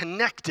stay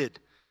connected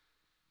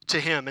to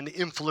him and the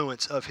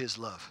influence of his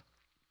love.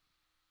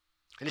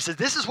 And he says,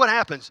 this is what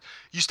happens.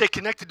 You stay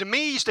connected to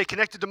me, you stay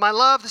connected to my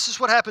love. This is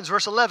what happens.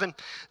 Verse 11,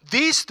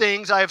 these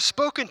things I have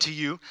spoken to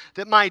you,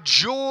 that my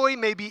joy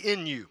may be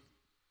in you,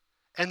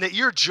 and that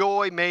your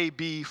joy may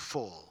be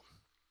full.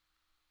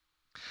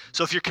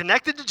 So if you're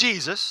connected to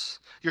Jesus,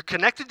 you're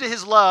connected to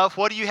his love,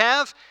 what do you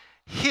have?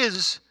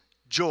 his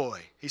joy.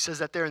 He says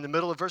that there in the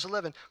middle of verse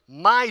 11.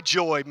 My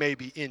joy may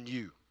be in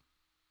you.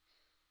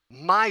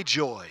 My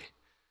joy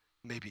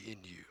may be in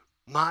you.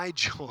 My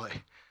joy.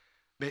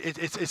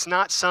 It's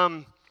not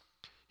some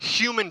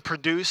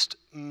human-produced,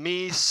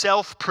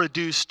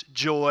 self-produced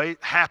joy,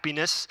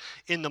 happiness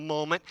in the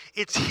moment.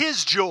 It's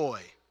his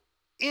joy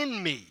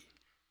in me.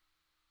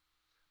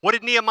 What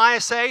did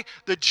Nehemiah say?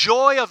 The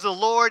joy of the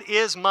Lord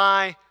is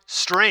my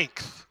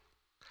strength.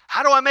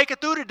 How do I make it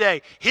through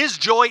today? His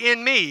joy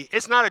in me.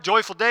 It's not a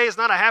joyful day. It's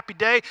not a happy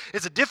day.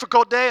 It's a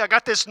difficult day. I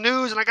got this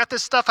news and I got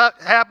this stuff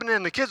happening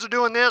and the kids are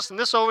doing this and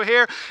this over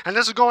here and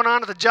this is going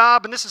on at the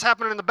job and this is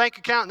happening in the bank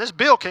account and this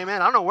bill came in.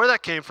 I don't know where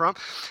that came from.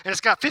 And it's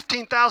got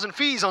 15,000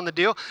 fees on the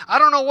deal. I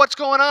don't know what's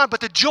going on,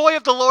 but the joy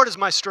of the Lord is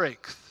my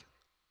strength.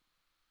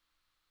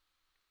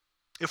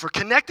 If we're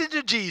connected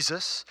to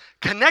Jesus,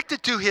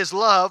 connected to his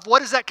love,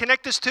 what does that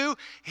connect us to?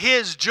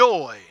 His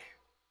joy.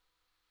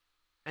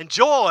 And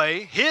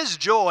joy, his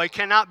joy,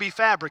 cannot be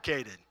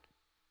fabricated.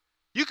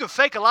 You can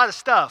fake a lot of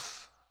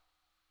stuff,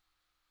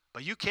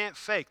 but you can't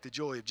fake the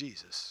joy of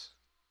Jesus.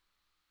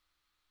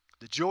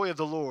 The joy of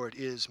the Lord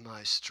is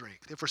my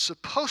strength. If we're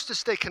supposed to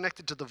stay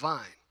connected to the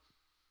vine,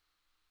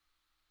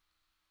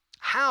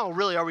 how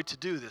really are we to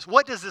do this?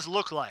 What does this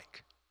look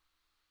like?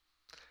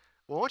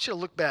 Well, I want you to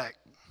look back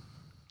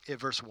at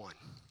verse 1.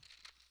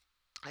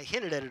 I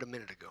hinted at it a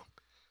minute ago.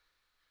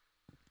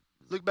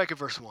 Look back at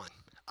verse 1.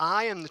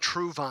 I am the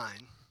true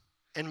vine,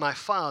 and my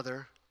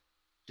Father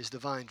is the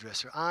vine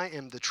dresser. I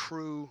am the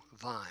true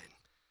vine.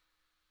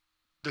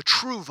 The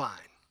true vine,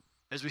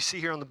 as we see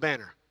here on the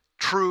banner.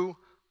 True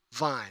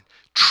vine.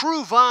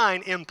 True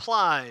vine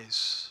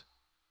implies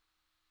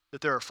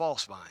that there are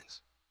false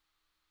vines.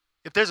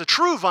 If there's a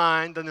true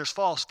vine, then there's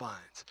false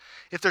vines.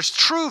 If there's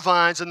true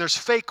vines, then there's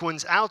fake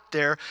ones out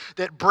there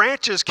that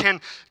branches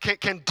can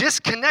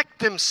disconnect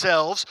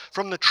themselves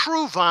from the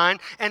true vine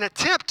and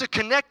attempt to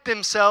connect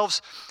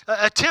themselves,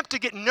 attempt to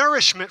get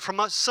nourishment from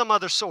some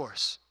other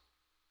source.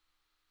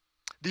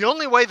 The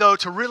only way, though,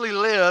 to really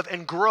live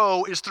and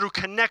grow is through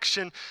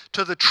connection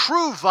to the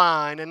true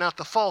vine and not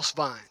the false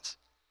vines.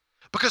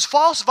 Because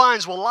false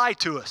vines will lie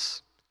to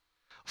us.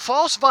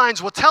 False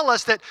vines will tell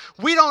us that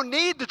we don't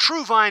need the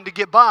true vine to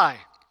get by.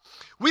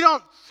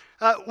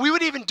 We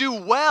would even do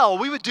well.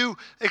 We would do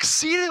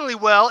exceedingly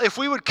well if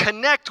we would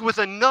connect with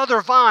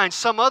another vine,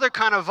 some other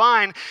kind of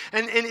vine.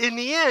 And in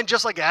the end,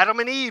 just like Adam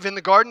and Eve in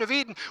the Garden of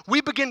Eden,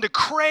 we begin to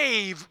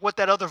crave what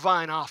that other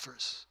vine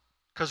offers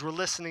because we're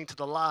listening to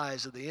the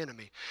lies of the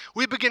enemy.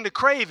 We begin to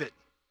crave it.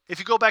 If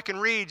you go back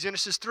and read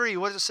Genesis 3,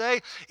 what does it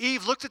say?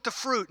 Eve looked at the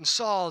fruit and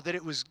saw that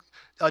it was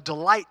a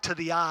delight to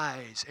the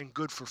eyes and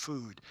good for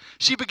food.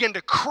 She began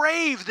to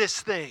crave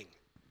this thing.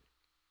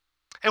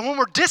 And when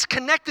we're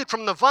disconnected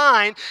from the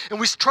vine and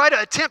we try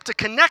to attempt to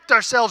connect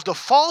ourselves to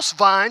false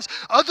vines,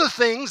 other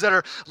things that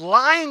are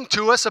lying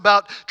to us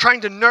about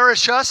trying to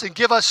nourish us and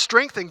give us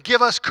strength and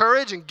give us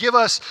courage and give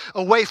us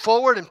a way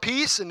forward and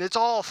peace, and it's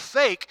all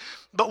fake.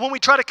 But when we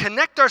try to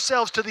connect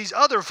ourselves to these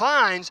other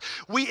vines,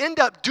 we end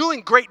up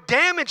doing great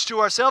damage to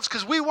ourselves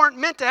because we weren't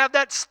meant to have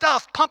that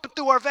stuff pumping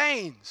through our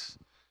veins.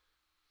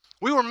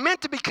 We were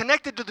meant to be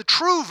connected to the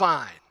true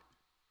vine,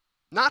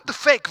 not the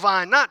fake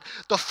vine, not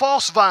the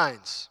false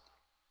vines.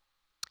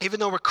 Even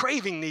though we're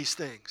craving these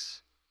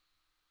things.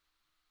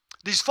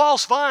 These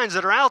false vines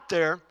that are out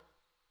there,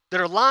 that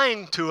are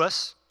lying to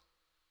us,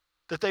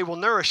 that they will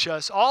nourish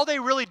us, all they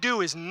really do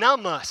is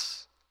numb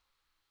us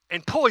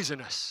and poison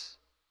us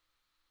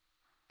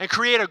and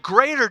create a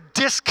greater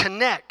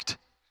disconnect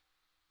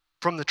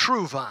from the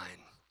true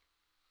vine.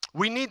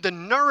 We need the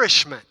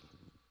nourishment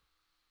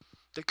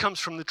that comes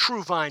from the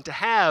true vine to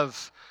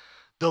have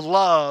the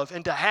love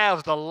and to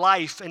have the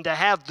life and to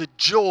have the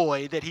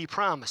joy that he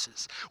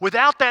promises.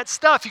 Without that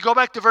stuff, you go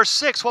back to verse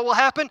 6, what will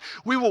happen?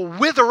 We will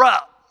wither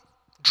up,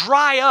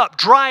 dry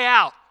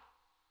out.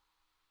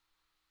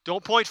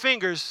 Don't point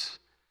fingers.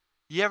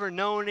 You ever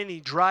known any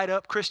dried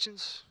up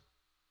Christians?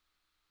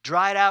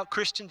 Dried out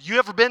Christians? You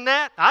ever been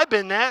that? I've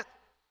been that.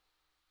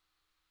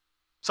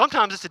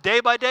 Sometimes it's a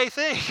day-by-day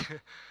thing,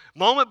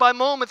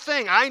 moment-by-moment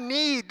thing. I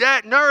need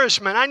that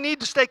nourishment. I need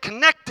to stay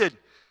connected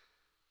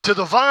to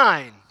the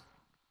vine.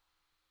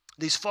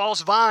 These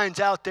false vines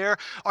out there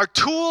are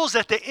tools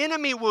that the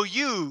enemy will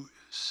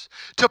use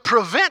to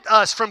prevent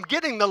us from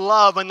getting the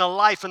love and the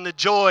life and the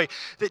joy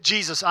that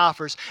Jesus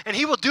offers. And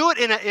he will do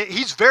it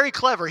he's very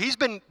clever.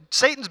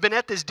 Satan's been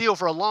at this deal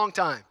for a long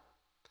time.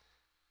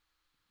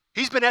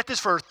 He's been at this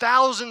for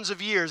thousands of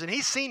years, and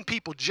he's seen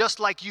people just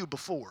like you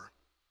before.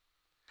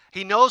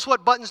 He knows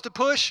what buttons to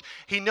push.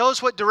 He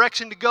knows what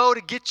direction to go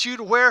to get you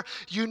to where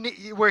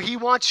he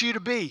wants you to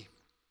be.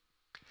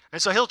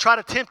 And so he'll try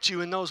to tempt you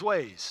in those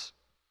ways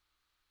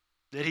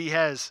that he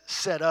has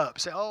set up.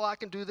 Say, oh, I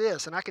can do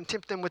this, and I can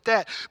tempt them with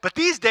that. But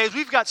these days,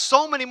 we've got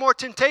so many more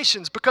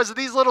temptations because of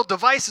these little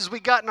devices we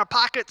got in our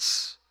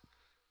pockets.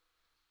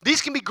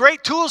 These can be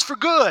great tools for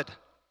good.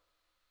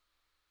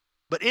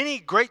 But any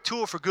great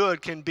tool for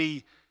good can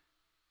be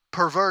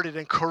perverted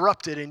and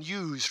corrupted and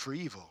used for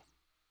evil.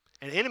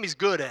 And the enemy's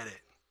good at it.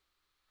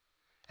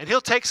 And he'll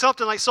take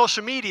something like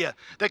social media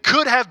that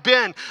could have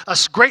been a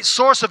great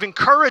source of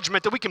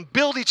encouragement that we can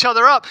build each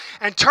other up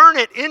and turn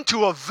it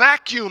into a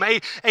vacuum,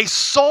 a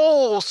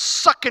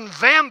soul-sucking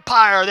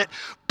vampire that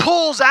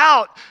pulls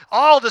out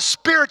all the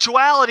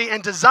spirituality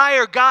and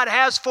desire God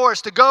has for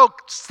us to go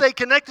stay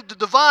connected to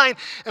the vine,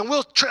 and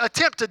we'll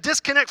attempt to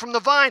disconnect from the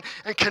vine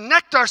and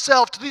connect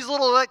ourselves to these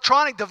little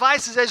electronic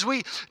devices as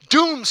we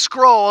doom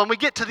scroll and we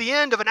get to the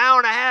end of an hour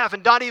and a half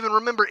and not even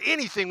remember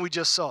anything we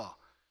just saw.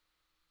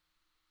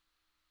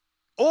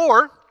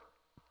 Or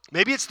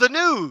maybe it's the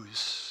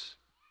news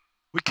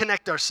we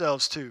connect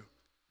ourselves to.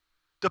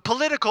 The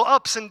political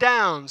ups and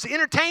downs, the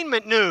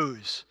entertainment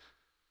news.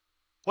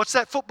 What's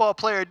that football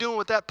player doing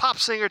with that pop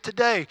singer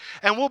today?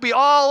 And we'll be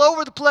all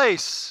over the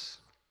place.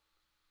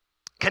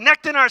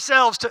 Connecting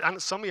ourselves to,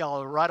 some of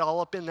y'all are right all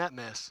up in that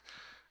mess.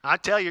 I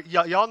tell you,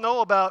 y'all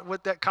know about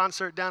what that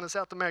concert down in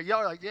South America. Y'all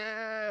are like,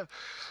 yeah.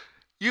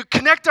 You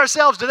connect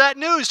ourselves to that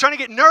news, trying to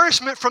get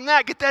nourishment from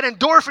that, get that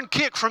endorphin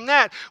kick from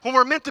that, when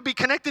we're meant to be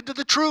connected to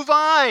the true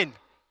vine.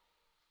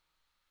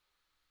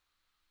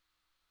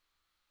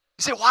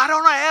 You say, why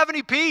don't I have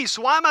any peace?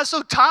 Why am I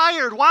so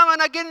tired? Why am I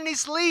not getting any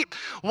sleep?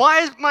 Why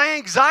is my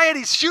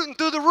anxiety shooting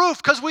through the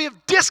roof? Because we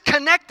have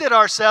disconnected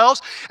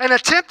ourselves and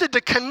attempted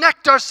to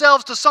connect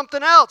ourselves to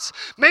something else.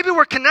 Maybe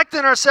we're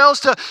connecting ourselves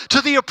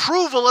to the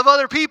approval of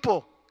other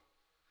people.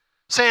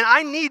 Saying,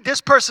 I need this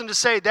person to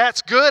say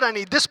that's good. I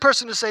need this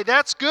person to say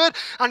that's good.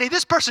 I need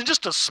this person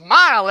just to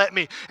smile at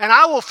me, and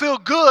I will feel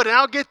good, and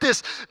I'll get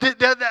this.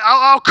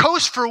 I'll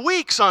coast for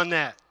weeks on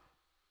that.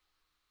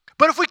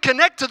 But if we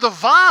connect to the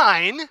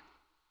vine,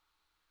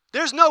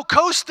 there's no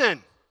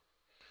coasting.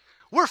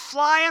 We're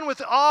flying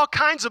with all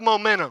kinds of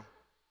momentum.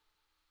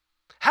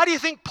 How do you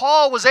think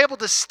Paul was able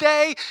to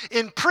stay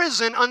in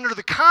prison under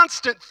the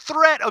constant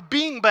threat of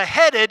being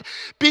beheaded,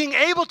 being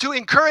able to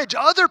encourage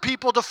other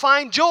people to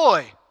find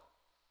joy?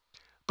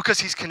 Because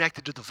he's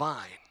connected to the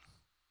vine.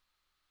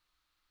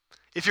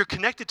 If you're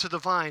connected to the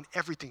vine,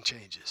 everything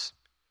changes.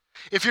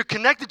 If you're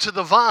connected to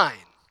the vine,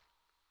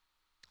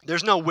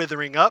 there's no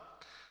withering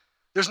up.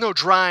 There's no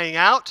drying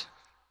out.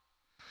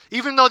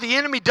 Even though the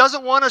enemy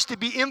doesn't want us to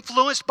be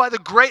influenced by the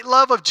great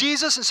love of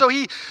Jesus, and so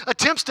he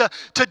attempts to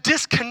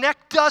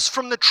disconnect us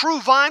from the true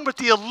vine with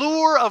the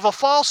allure of a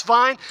false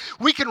vine,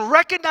 we can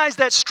recognize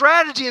that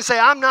strategy and say,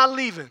 I'm not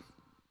leaving.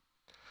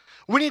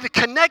 We need to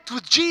connect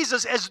with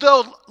Jesus as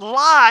though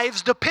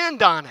lives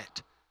depend on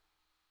it,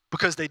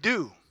 because they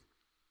do.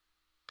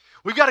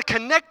 We've got to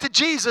connect to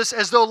Jesus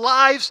as though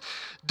lives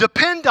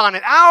depend on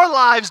it. Our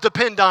lives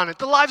depend on it.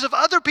 The lives of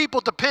other people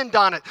depend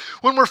on it.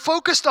 When we're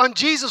focused on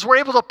Jesus, we're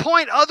able to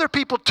point other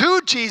people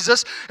to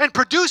Jesus and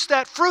produce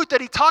that fruit that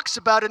he talks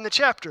about in the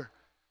chapter.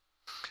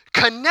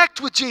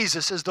 Connect with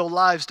Jesus as though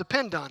lives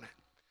depend on it.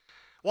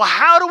 Well,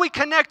 how do we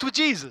connect with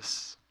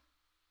Jesus?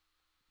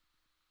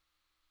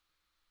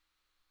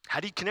 How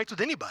do you connect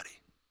with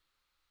anybody?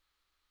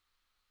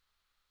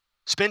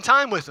 Spend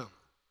time with him.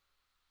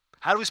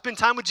 How do we spend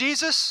time with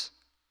Jesus?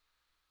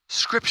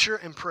 Scripture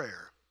and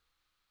prayer.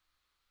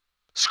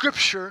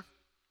 Scripture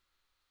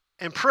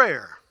and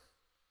prayer.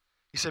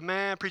 You said,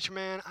 man, preacher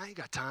man, I ain't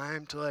got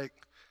time to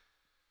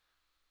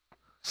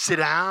sit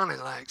down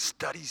and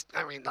study,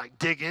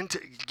 dig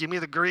into, give me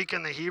the Greek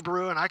and the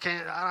Hebrew, and I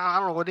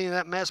don't know what any of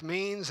that mess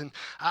means, and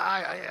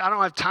I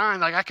don't have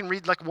time. I can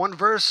read one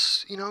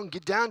verse, and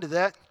get down to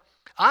that.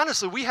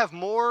 Honestly, we have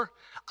more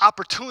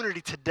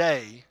opportunity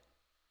today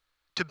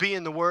to be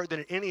in the Word than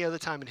at any other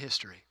time in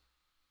history.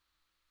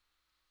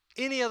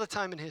 Any other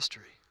time in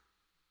history.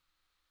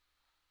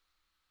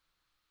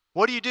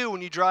 What do you do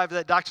when you drive to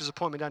that doctor's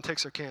appointment down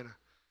Texarkana?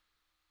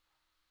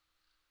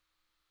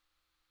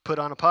 Put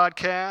on a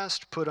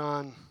podcast, put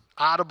on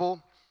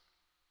Audible,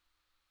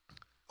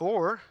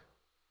 or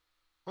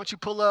why don't you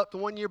pull up the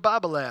one-year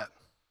Bible app?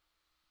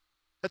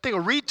 That thing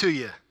will read to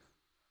you.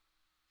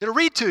 It'll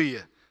read to you.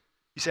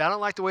 You say, I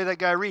don't like the way that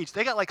guy reads.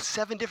 They got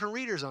 7 different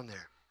readers on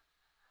there.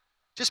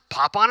 Just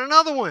pop on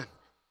another one.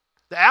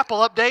 The Apple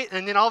update,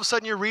 and then all of a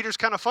sudden your reader's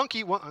kind of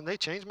funky. Well, they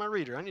changed my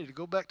reader. I need to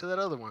go back to that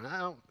other one.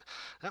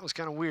 That was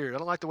kind of weird. I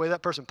don't like the way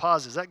that person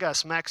pauses. That guy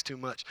smacks too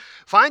much.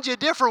 Find you a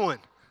different one.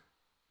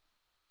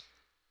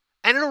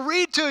 And it'll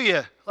read to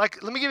you.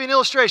 Let me give you an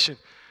illustration.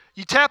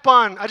 You tap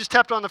on, I just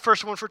tapped on the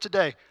first one for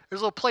today.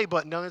 There's a little play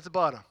button down at the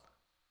bottom.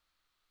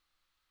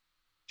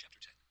 Chapter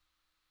 10.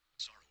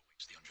 Sorrow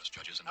awaits the unjust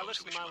judges and those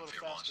who issue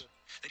unfair laws.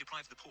 They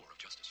deprive the poor of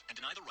justice and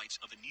deny the rights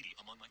of the needy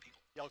among my people.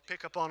 Y'all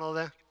pick up on all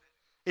that?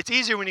 It's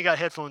easier when you got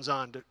headphones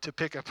on to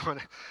pick up on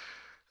it.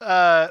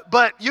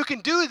 But you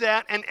can do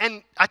that,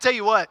 and I tell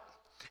you what,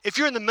 if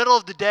you're in the middle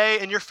of the day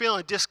and you're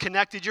feeling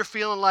disconnected, you're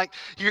feeling like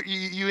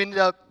you ended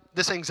up,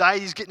 this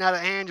anxiety is getting out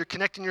of hand, you're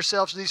connecting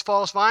yourself to these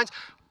false vines,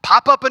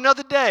 pop up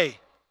another day.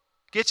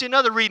 Get you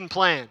another reading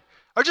plan.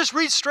 Or just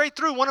read straight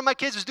through. One of my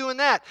kids is doing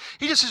that.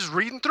 He just is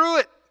reading through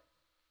it.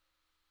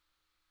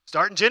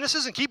 Start in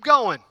Genesis and keep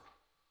going.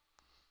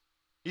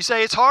 You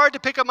say, it's hard to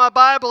pick up my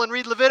Bible and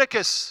read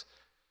Leviticus.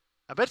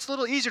 I bet it's a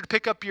little easier to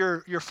pick up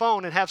your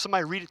phone and have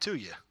somebody read it to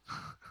you.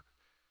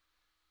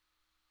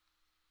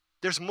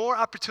 There's more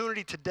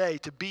opportunity today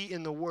to be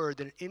in the Word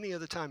than at any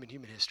other time in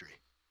human history.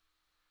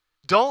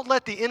 Don't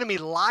let the enemy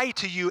lie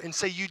to you and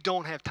say you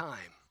don't have time.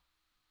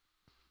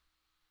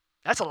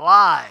 That's a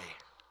lie.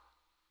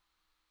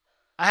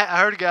 I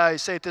heard a guy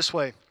say it this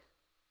way,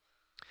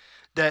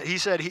 that he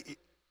said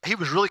he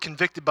was really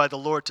convicted by the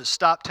Lord to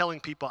stop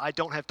telling people, I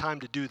don't have time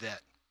to do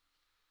that,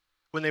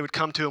 when they would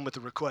come to him with a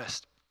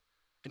request.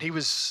 And he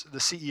was the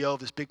CEO of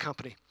this big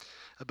company,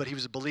 but he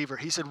was a believer.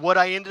 He said, what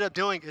I ended up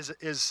doing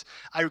is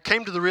I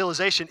came to the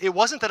realization, it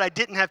wasn't that I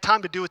didn't have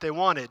time to do what they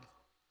wanted,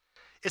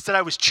 it's that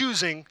I was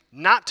choosing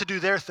not to do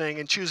their thing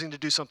and choosing to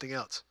do something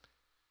else.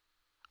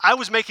 I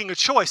was making a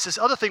choice. This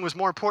other thing was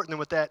more important than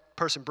what that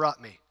person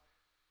brought me.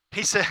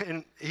 He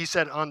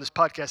said on this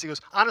podcast, he goes,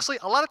 honestly,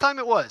 a lot of time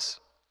it was.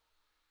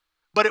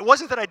 But it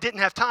wasn't that I didn't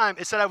have time,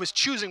 it's that I was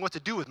choosing what to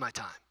do with my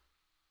time.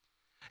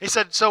 He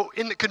said, so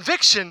in the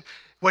conviction,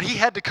 what he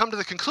had to come to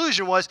the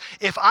conclusion was,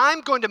 if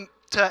I'm going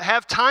to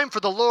have time for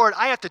the Lord,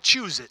 I have to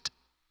choose it.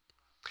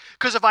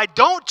 Because if I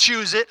don't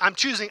choose it, I'm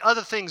choosing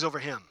other things over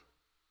him.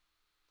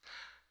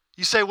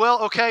 You say,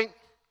 well, okay,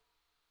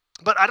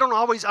 but I don't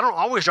always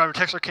drive a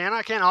Texas, can I?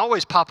 I can't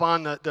always pop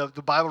on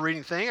the Bible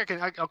reading thing. I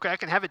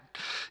can have it,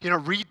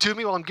 read to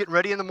me while I'm getting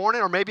ready in the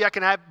morning, or maybe I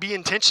can be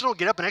intentional,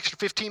 get up an extra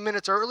 15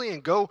 minutes early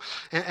and go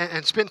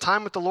and spend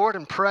time with the Lord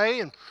and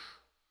pray, and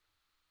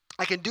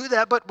I can do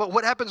that. But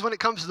what happens when it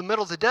comes to the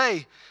middle of the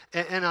day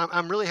and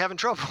I'm really having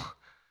trouble?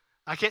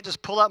 I can't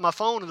just pull out my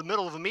phone in the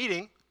middle of a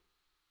meeting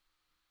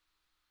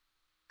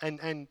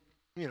and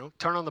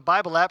turn on the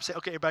Bible app, say,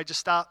 okay, everybody just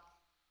stop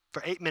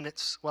for 8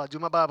 minutes while I do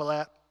my Bible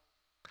app.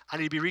 I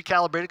need to be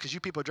recalibrated because you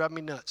people are driving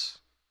me nuts.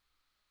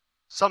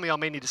 Some of y'all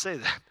may need to say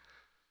that.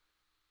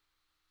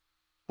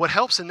 What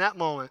helps in that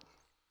moment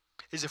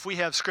is if we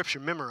have Scripture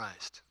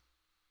memorized.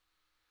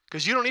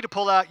 Because you don't need to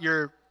pull out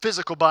your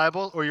physical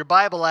Bible or your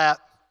Bible app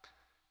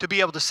to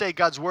be able to say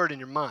God's Word in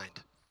your mind.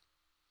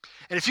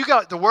 And if you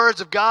got the words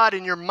of God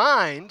in your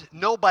mind,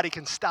 nobody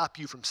can stop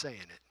you from saying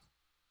it.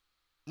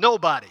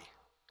 Nobody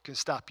can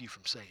stop you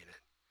from saying it.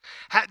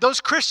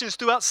 Those Christians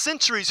throughout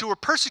centuries who were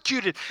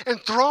persecuted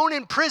and thrown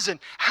in prison,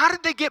 how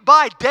did they get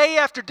by day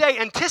after day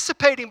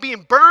anticipating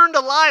being burned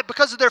alive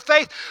because of their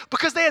faith?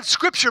 Because they had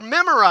Scripture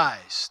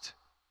memorized.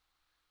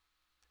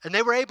 And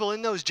they were able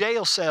in those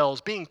jail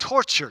cells being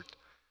tortured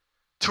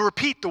to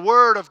repeat the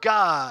Word of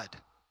God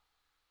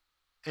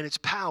and its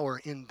power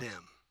in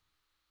them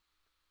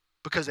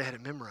because they had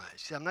it memorized.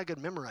 See, I'm not a good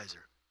memorizer.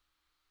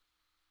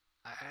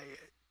 I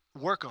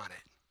work on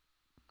it.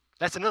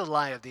 That's another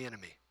lie of the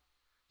enemy.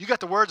 You got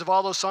the words of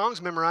all those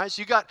songs memorized.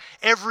 You got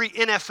every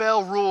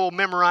NFL rule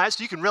memorized.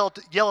 You can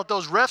yell at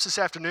those refs this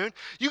afternoon.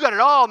 You got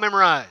it all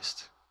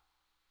memorized.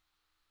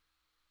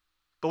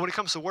 But when it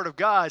comes to the Word of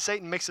God,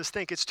 Satan makes us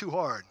think it's too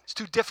hard. It's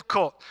too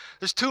difficult.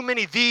 There's too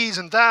many these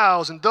and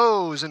thous and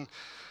those and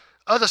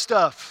other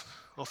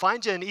stuff. Well,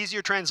 find you an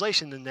easier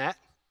translation than that.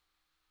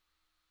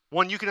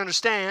 One you can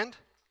understand.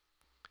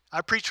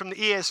 I preach from the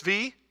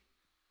ESV.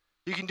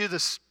 You can do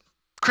this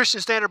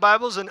Christian Standard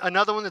Bibles, and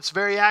another one that's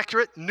very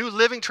accurate, New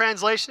Living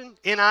Translation,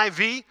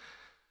 NIV.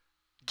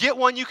 Get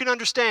one you can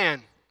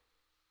understand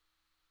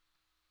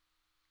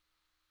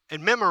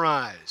and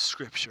memorize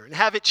Scripture and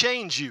have it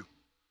change you.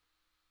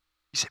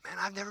 You say, man,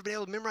 I've never been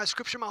able to memorize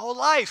Scripture my whole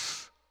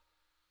life.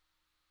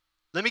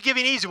 Let me give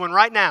you an easy one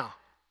right now.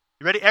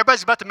 You ready?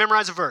 Everybody's about to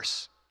memorize a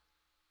verse.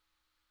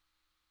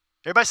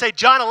 Everybody say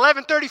John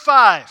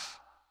 11:35.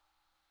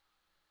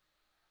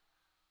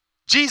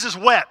 Jesus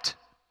wept.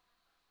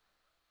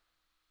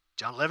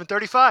 John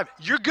 11:35.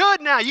 You're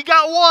good now. You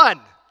got one.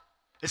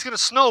 It's going to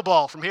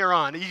snowball from here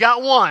on. You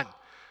got one.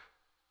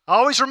 I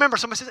always remember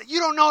somebody says,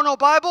 you don't know no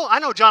Bible? I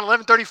know John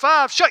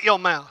 11:35. Shut your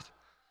mouth.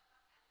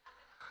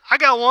 I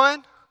got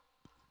one.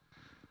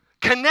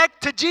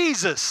 Connect to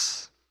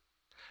Jesus.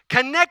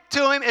 Connect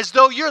to Him as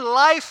though your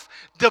life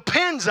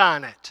depends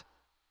on it.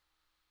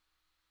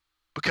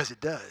 Because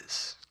it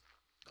does.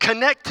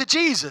 Connect to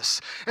Jesus.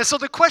 And so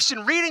the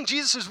question, reading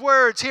Jesus'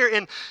 words here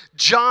in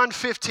John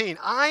 15,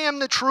 I am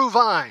the true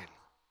vine.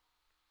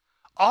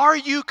 Are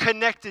you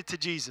connected to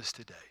Jesus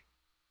today?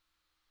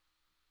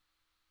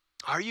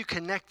 Are you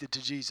connected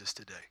to Jesus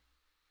today?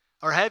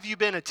 Or have you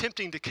been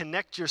attempting to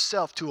connect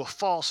yourself to a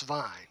false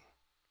vine,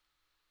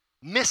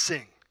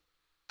 missing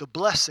the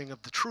blessing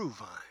of the true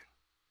vine?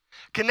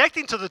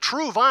 Connecting to the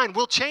true vine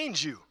will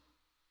change you.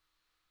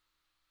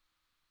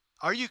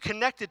 Are you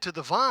connected to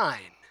the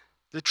vine,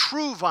 the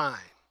true vine?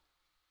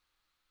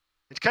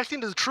 And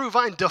connecting to the true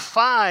vine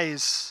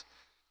defies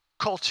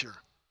culture.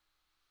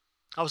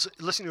 I was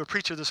listening to a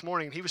preacher this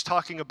morning, and he was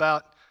talking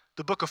about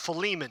the book of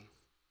Philemon.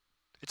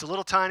 It's a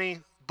little tiny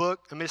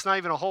book. I mean, it's not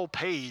even a whole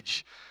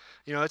page.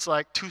 It's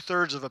like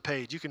 2/3 of a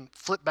page. You can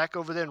flip back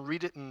over there and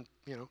read it in,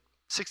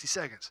 60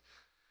 seconds.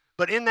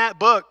 But in that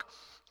book,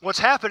 what's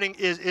happening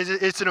is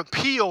it's an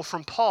appeal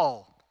from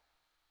Paul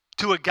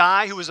to a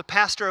guy who was a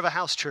pastor of a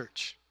house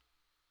church.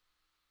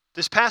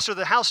 This pastor of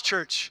the house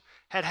church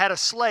had a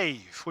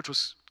slave, which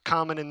was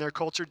common in their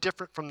culture,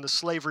 different from the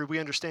slavery we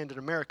understand in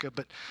America.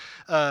 But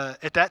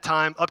at that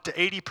time, up to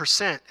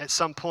 80% at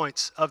some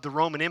points of the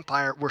Roman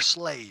Empire were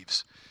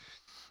slaves.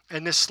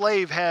 And this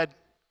slave had,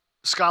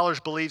 scholars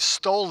believe,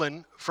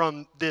 stolen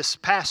from this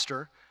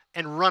pastor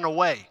and run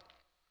away.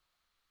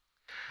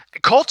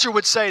 Culture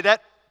would say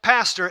that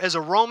pastor, as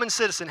a Roman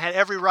citizen, had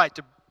every right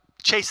to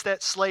chase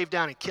that slave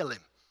down and kill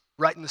him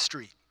right in the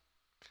street.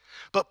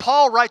 But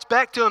Paul writes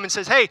back to him and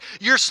says, hey,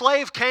 your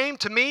slave came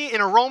to me in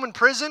a Roman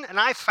prison, and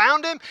I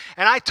found him,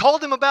 and I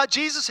told him about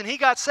Jesus, and he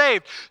got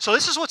saved. So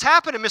this is what's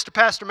happening, Mr.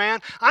 Pastor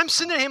Man. I'm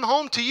sending him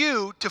home to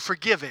you to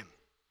forgive him.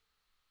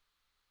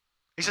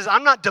 He says,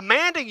 I'm not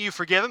demanding you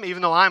forgive him,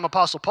 even though I'm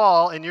Apostle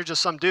Paul, and you're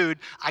just some dude.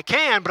 I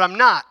can, but I'm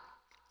not.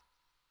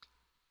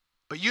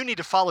 But you need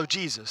to follow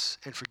Jesus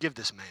and forgive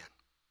this man.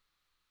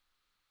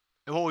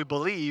 And what we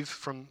believe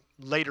from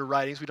later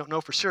writings, we don't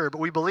know for sure, but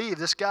we believe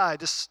this guy,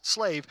 this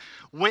slave,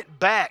 went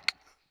back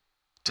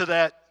to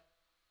that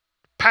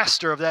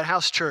pastor of that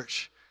house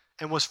church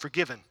and was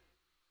forgiven.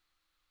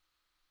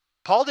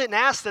 Paul didn't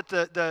ask that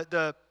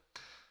the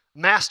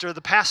master,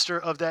 the pastor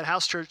of that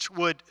house church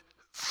would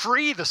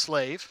free the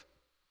slave.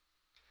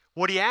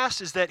 What he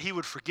asked is that he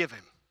would forgive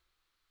him.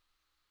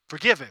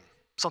 Forgive him,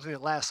 something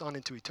that lasts on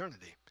into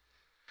eternity.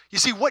 You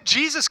see, what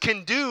Jesus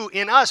can do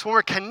in us when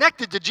we're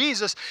connected to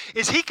Jesus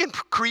is he can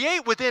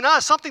create within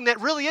us something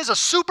that really is a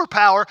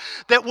superpower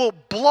that will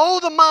blow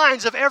the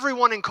minds of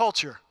everyone in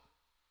culture.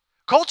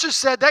 Culture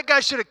said that guy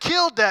should have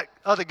killed that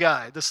other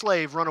guy, the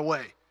slave, run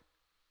away.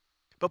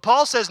 But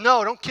Paul says,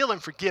 no, don't kill him,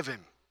 forgive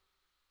him.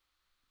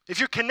 If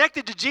you're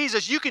connected to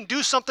Jesus, you can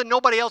do something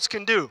nobody else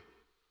can do.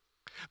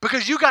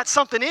 Because you got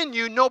something in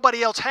you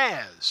nobody else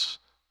has.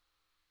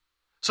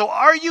 So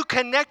are you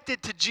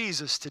connected to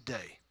Jesus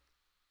today?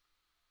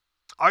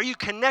 Are you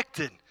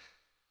connected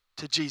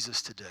to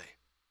Jesus today?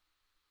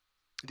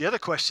 The other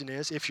question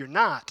is, if you're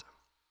not,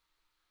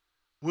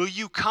 will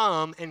you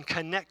come and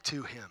connect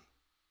to him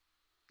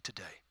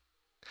today?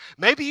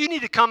 Maybe you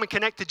need to come and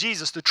connect to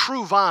Jesus, the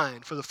true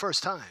vine, for the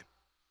first time.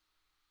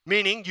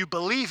 Meaning you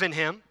believe in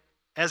him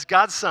as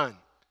God's son,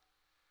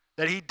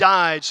 that he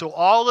died so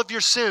all of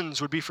your sins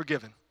would be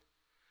forgiven.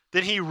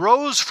 Then he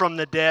rose from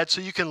the dead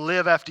so you can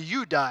live after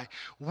you die.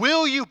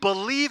 Will you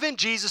believe in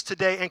Jesus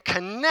today and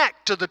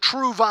connect to the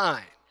true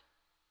vine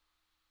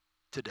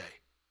today?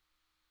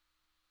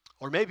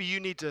 Or maybe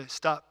you need to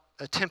stop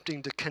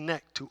attempting to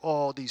connect to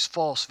all these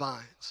false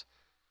vines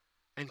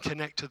and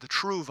connect to the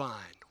true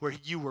vine where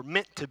you were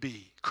meant to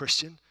be,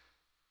 Christian.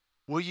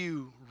 Will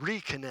you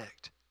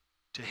reconnect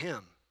to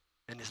him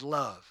and his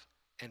love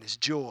and his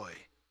joy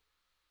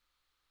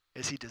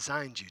as he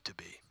designed you to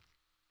be?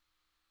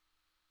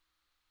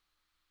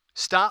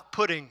 Stop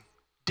putting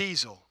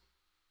diesel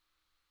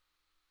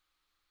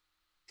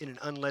in an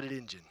unleaded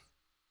engine.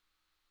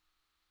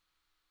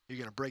 You're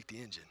going to break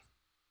the engine.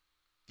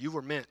 You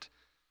were meant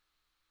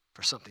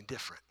for something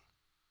different.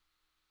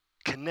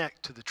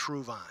 Connect to the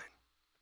true vine.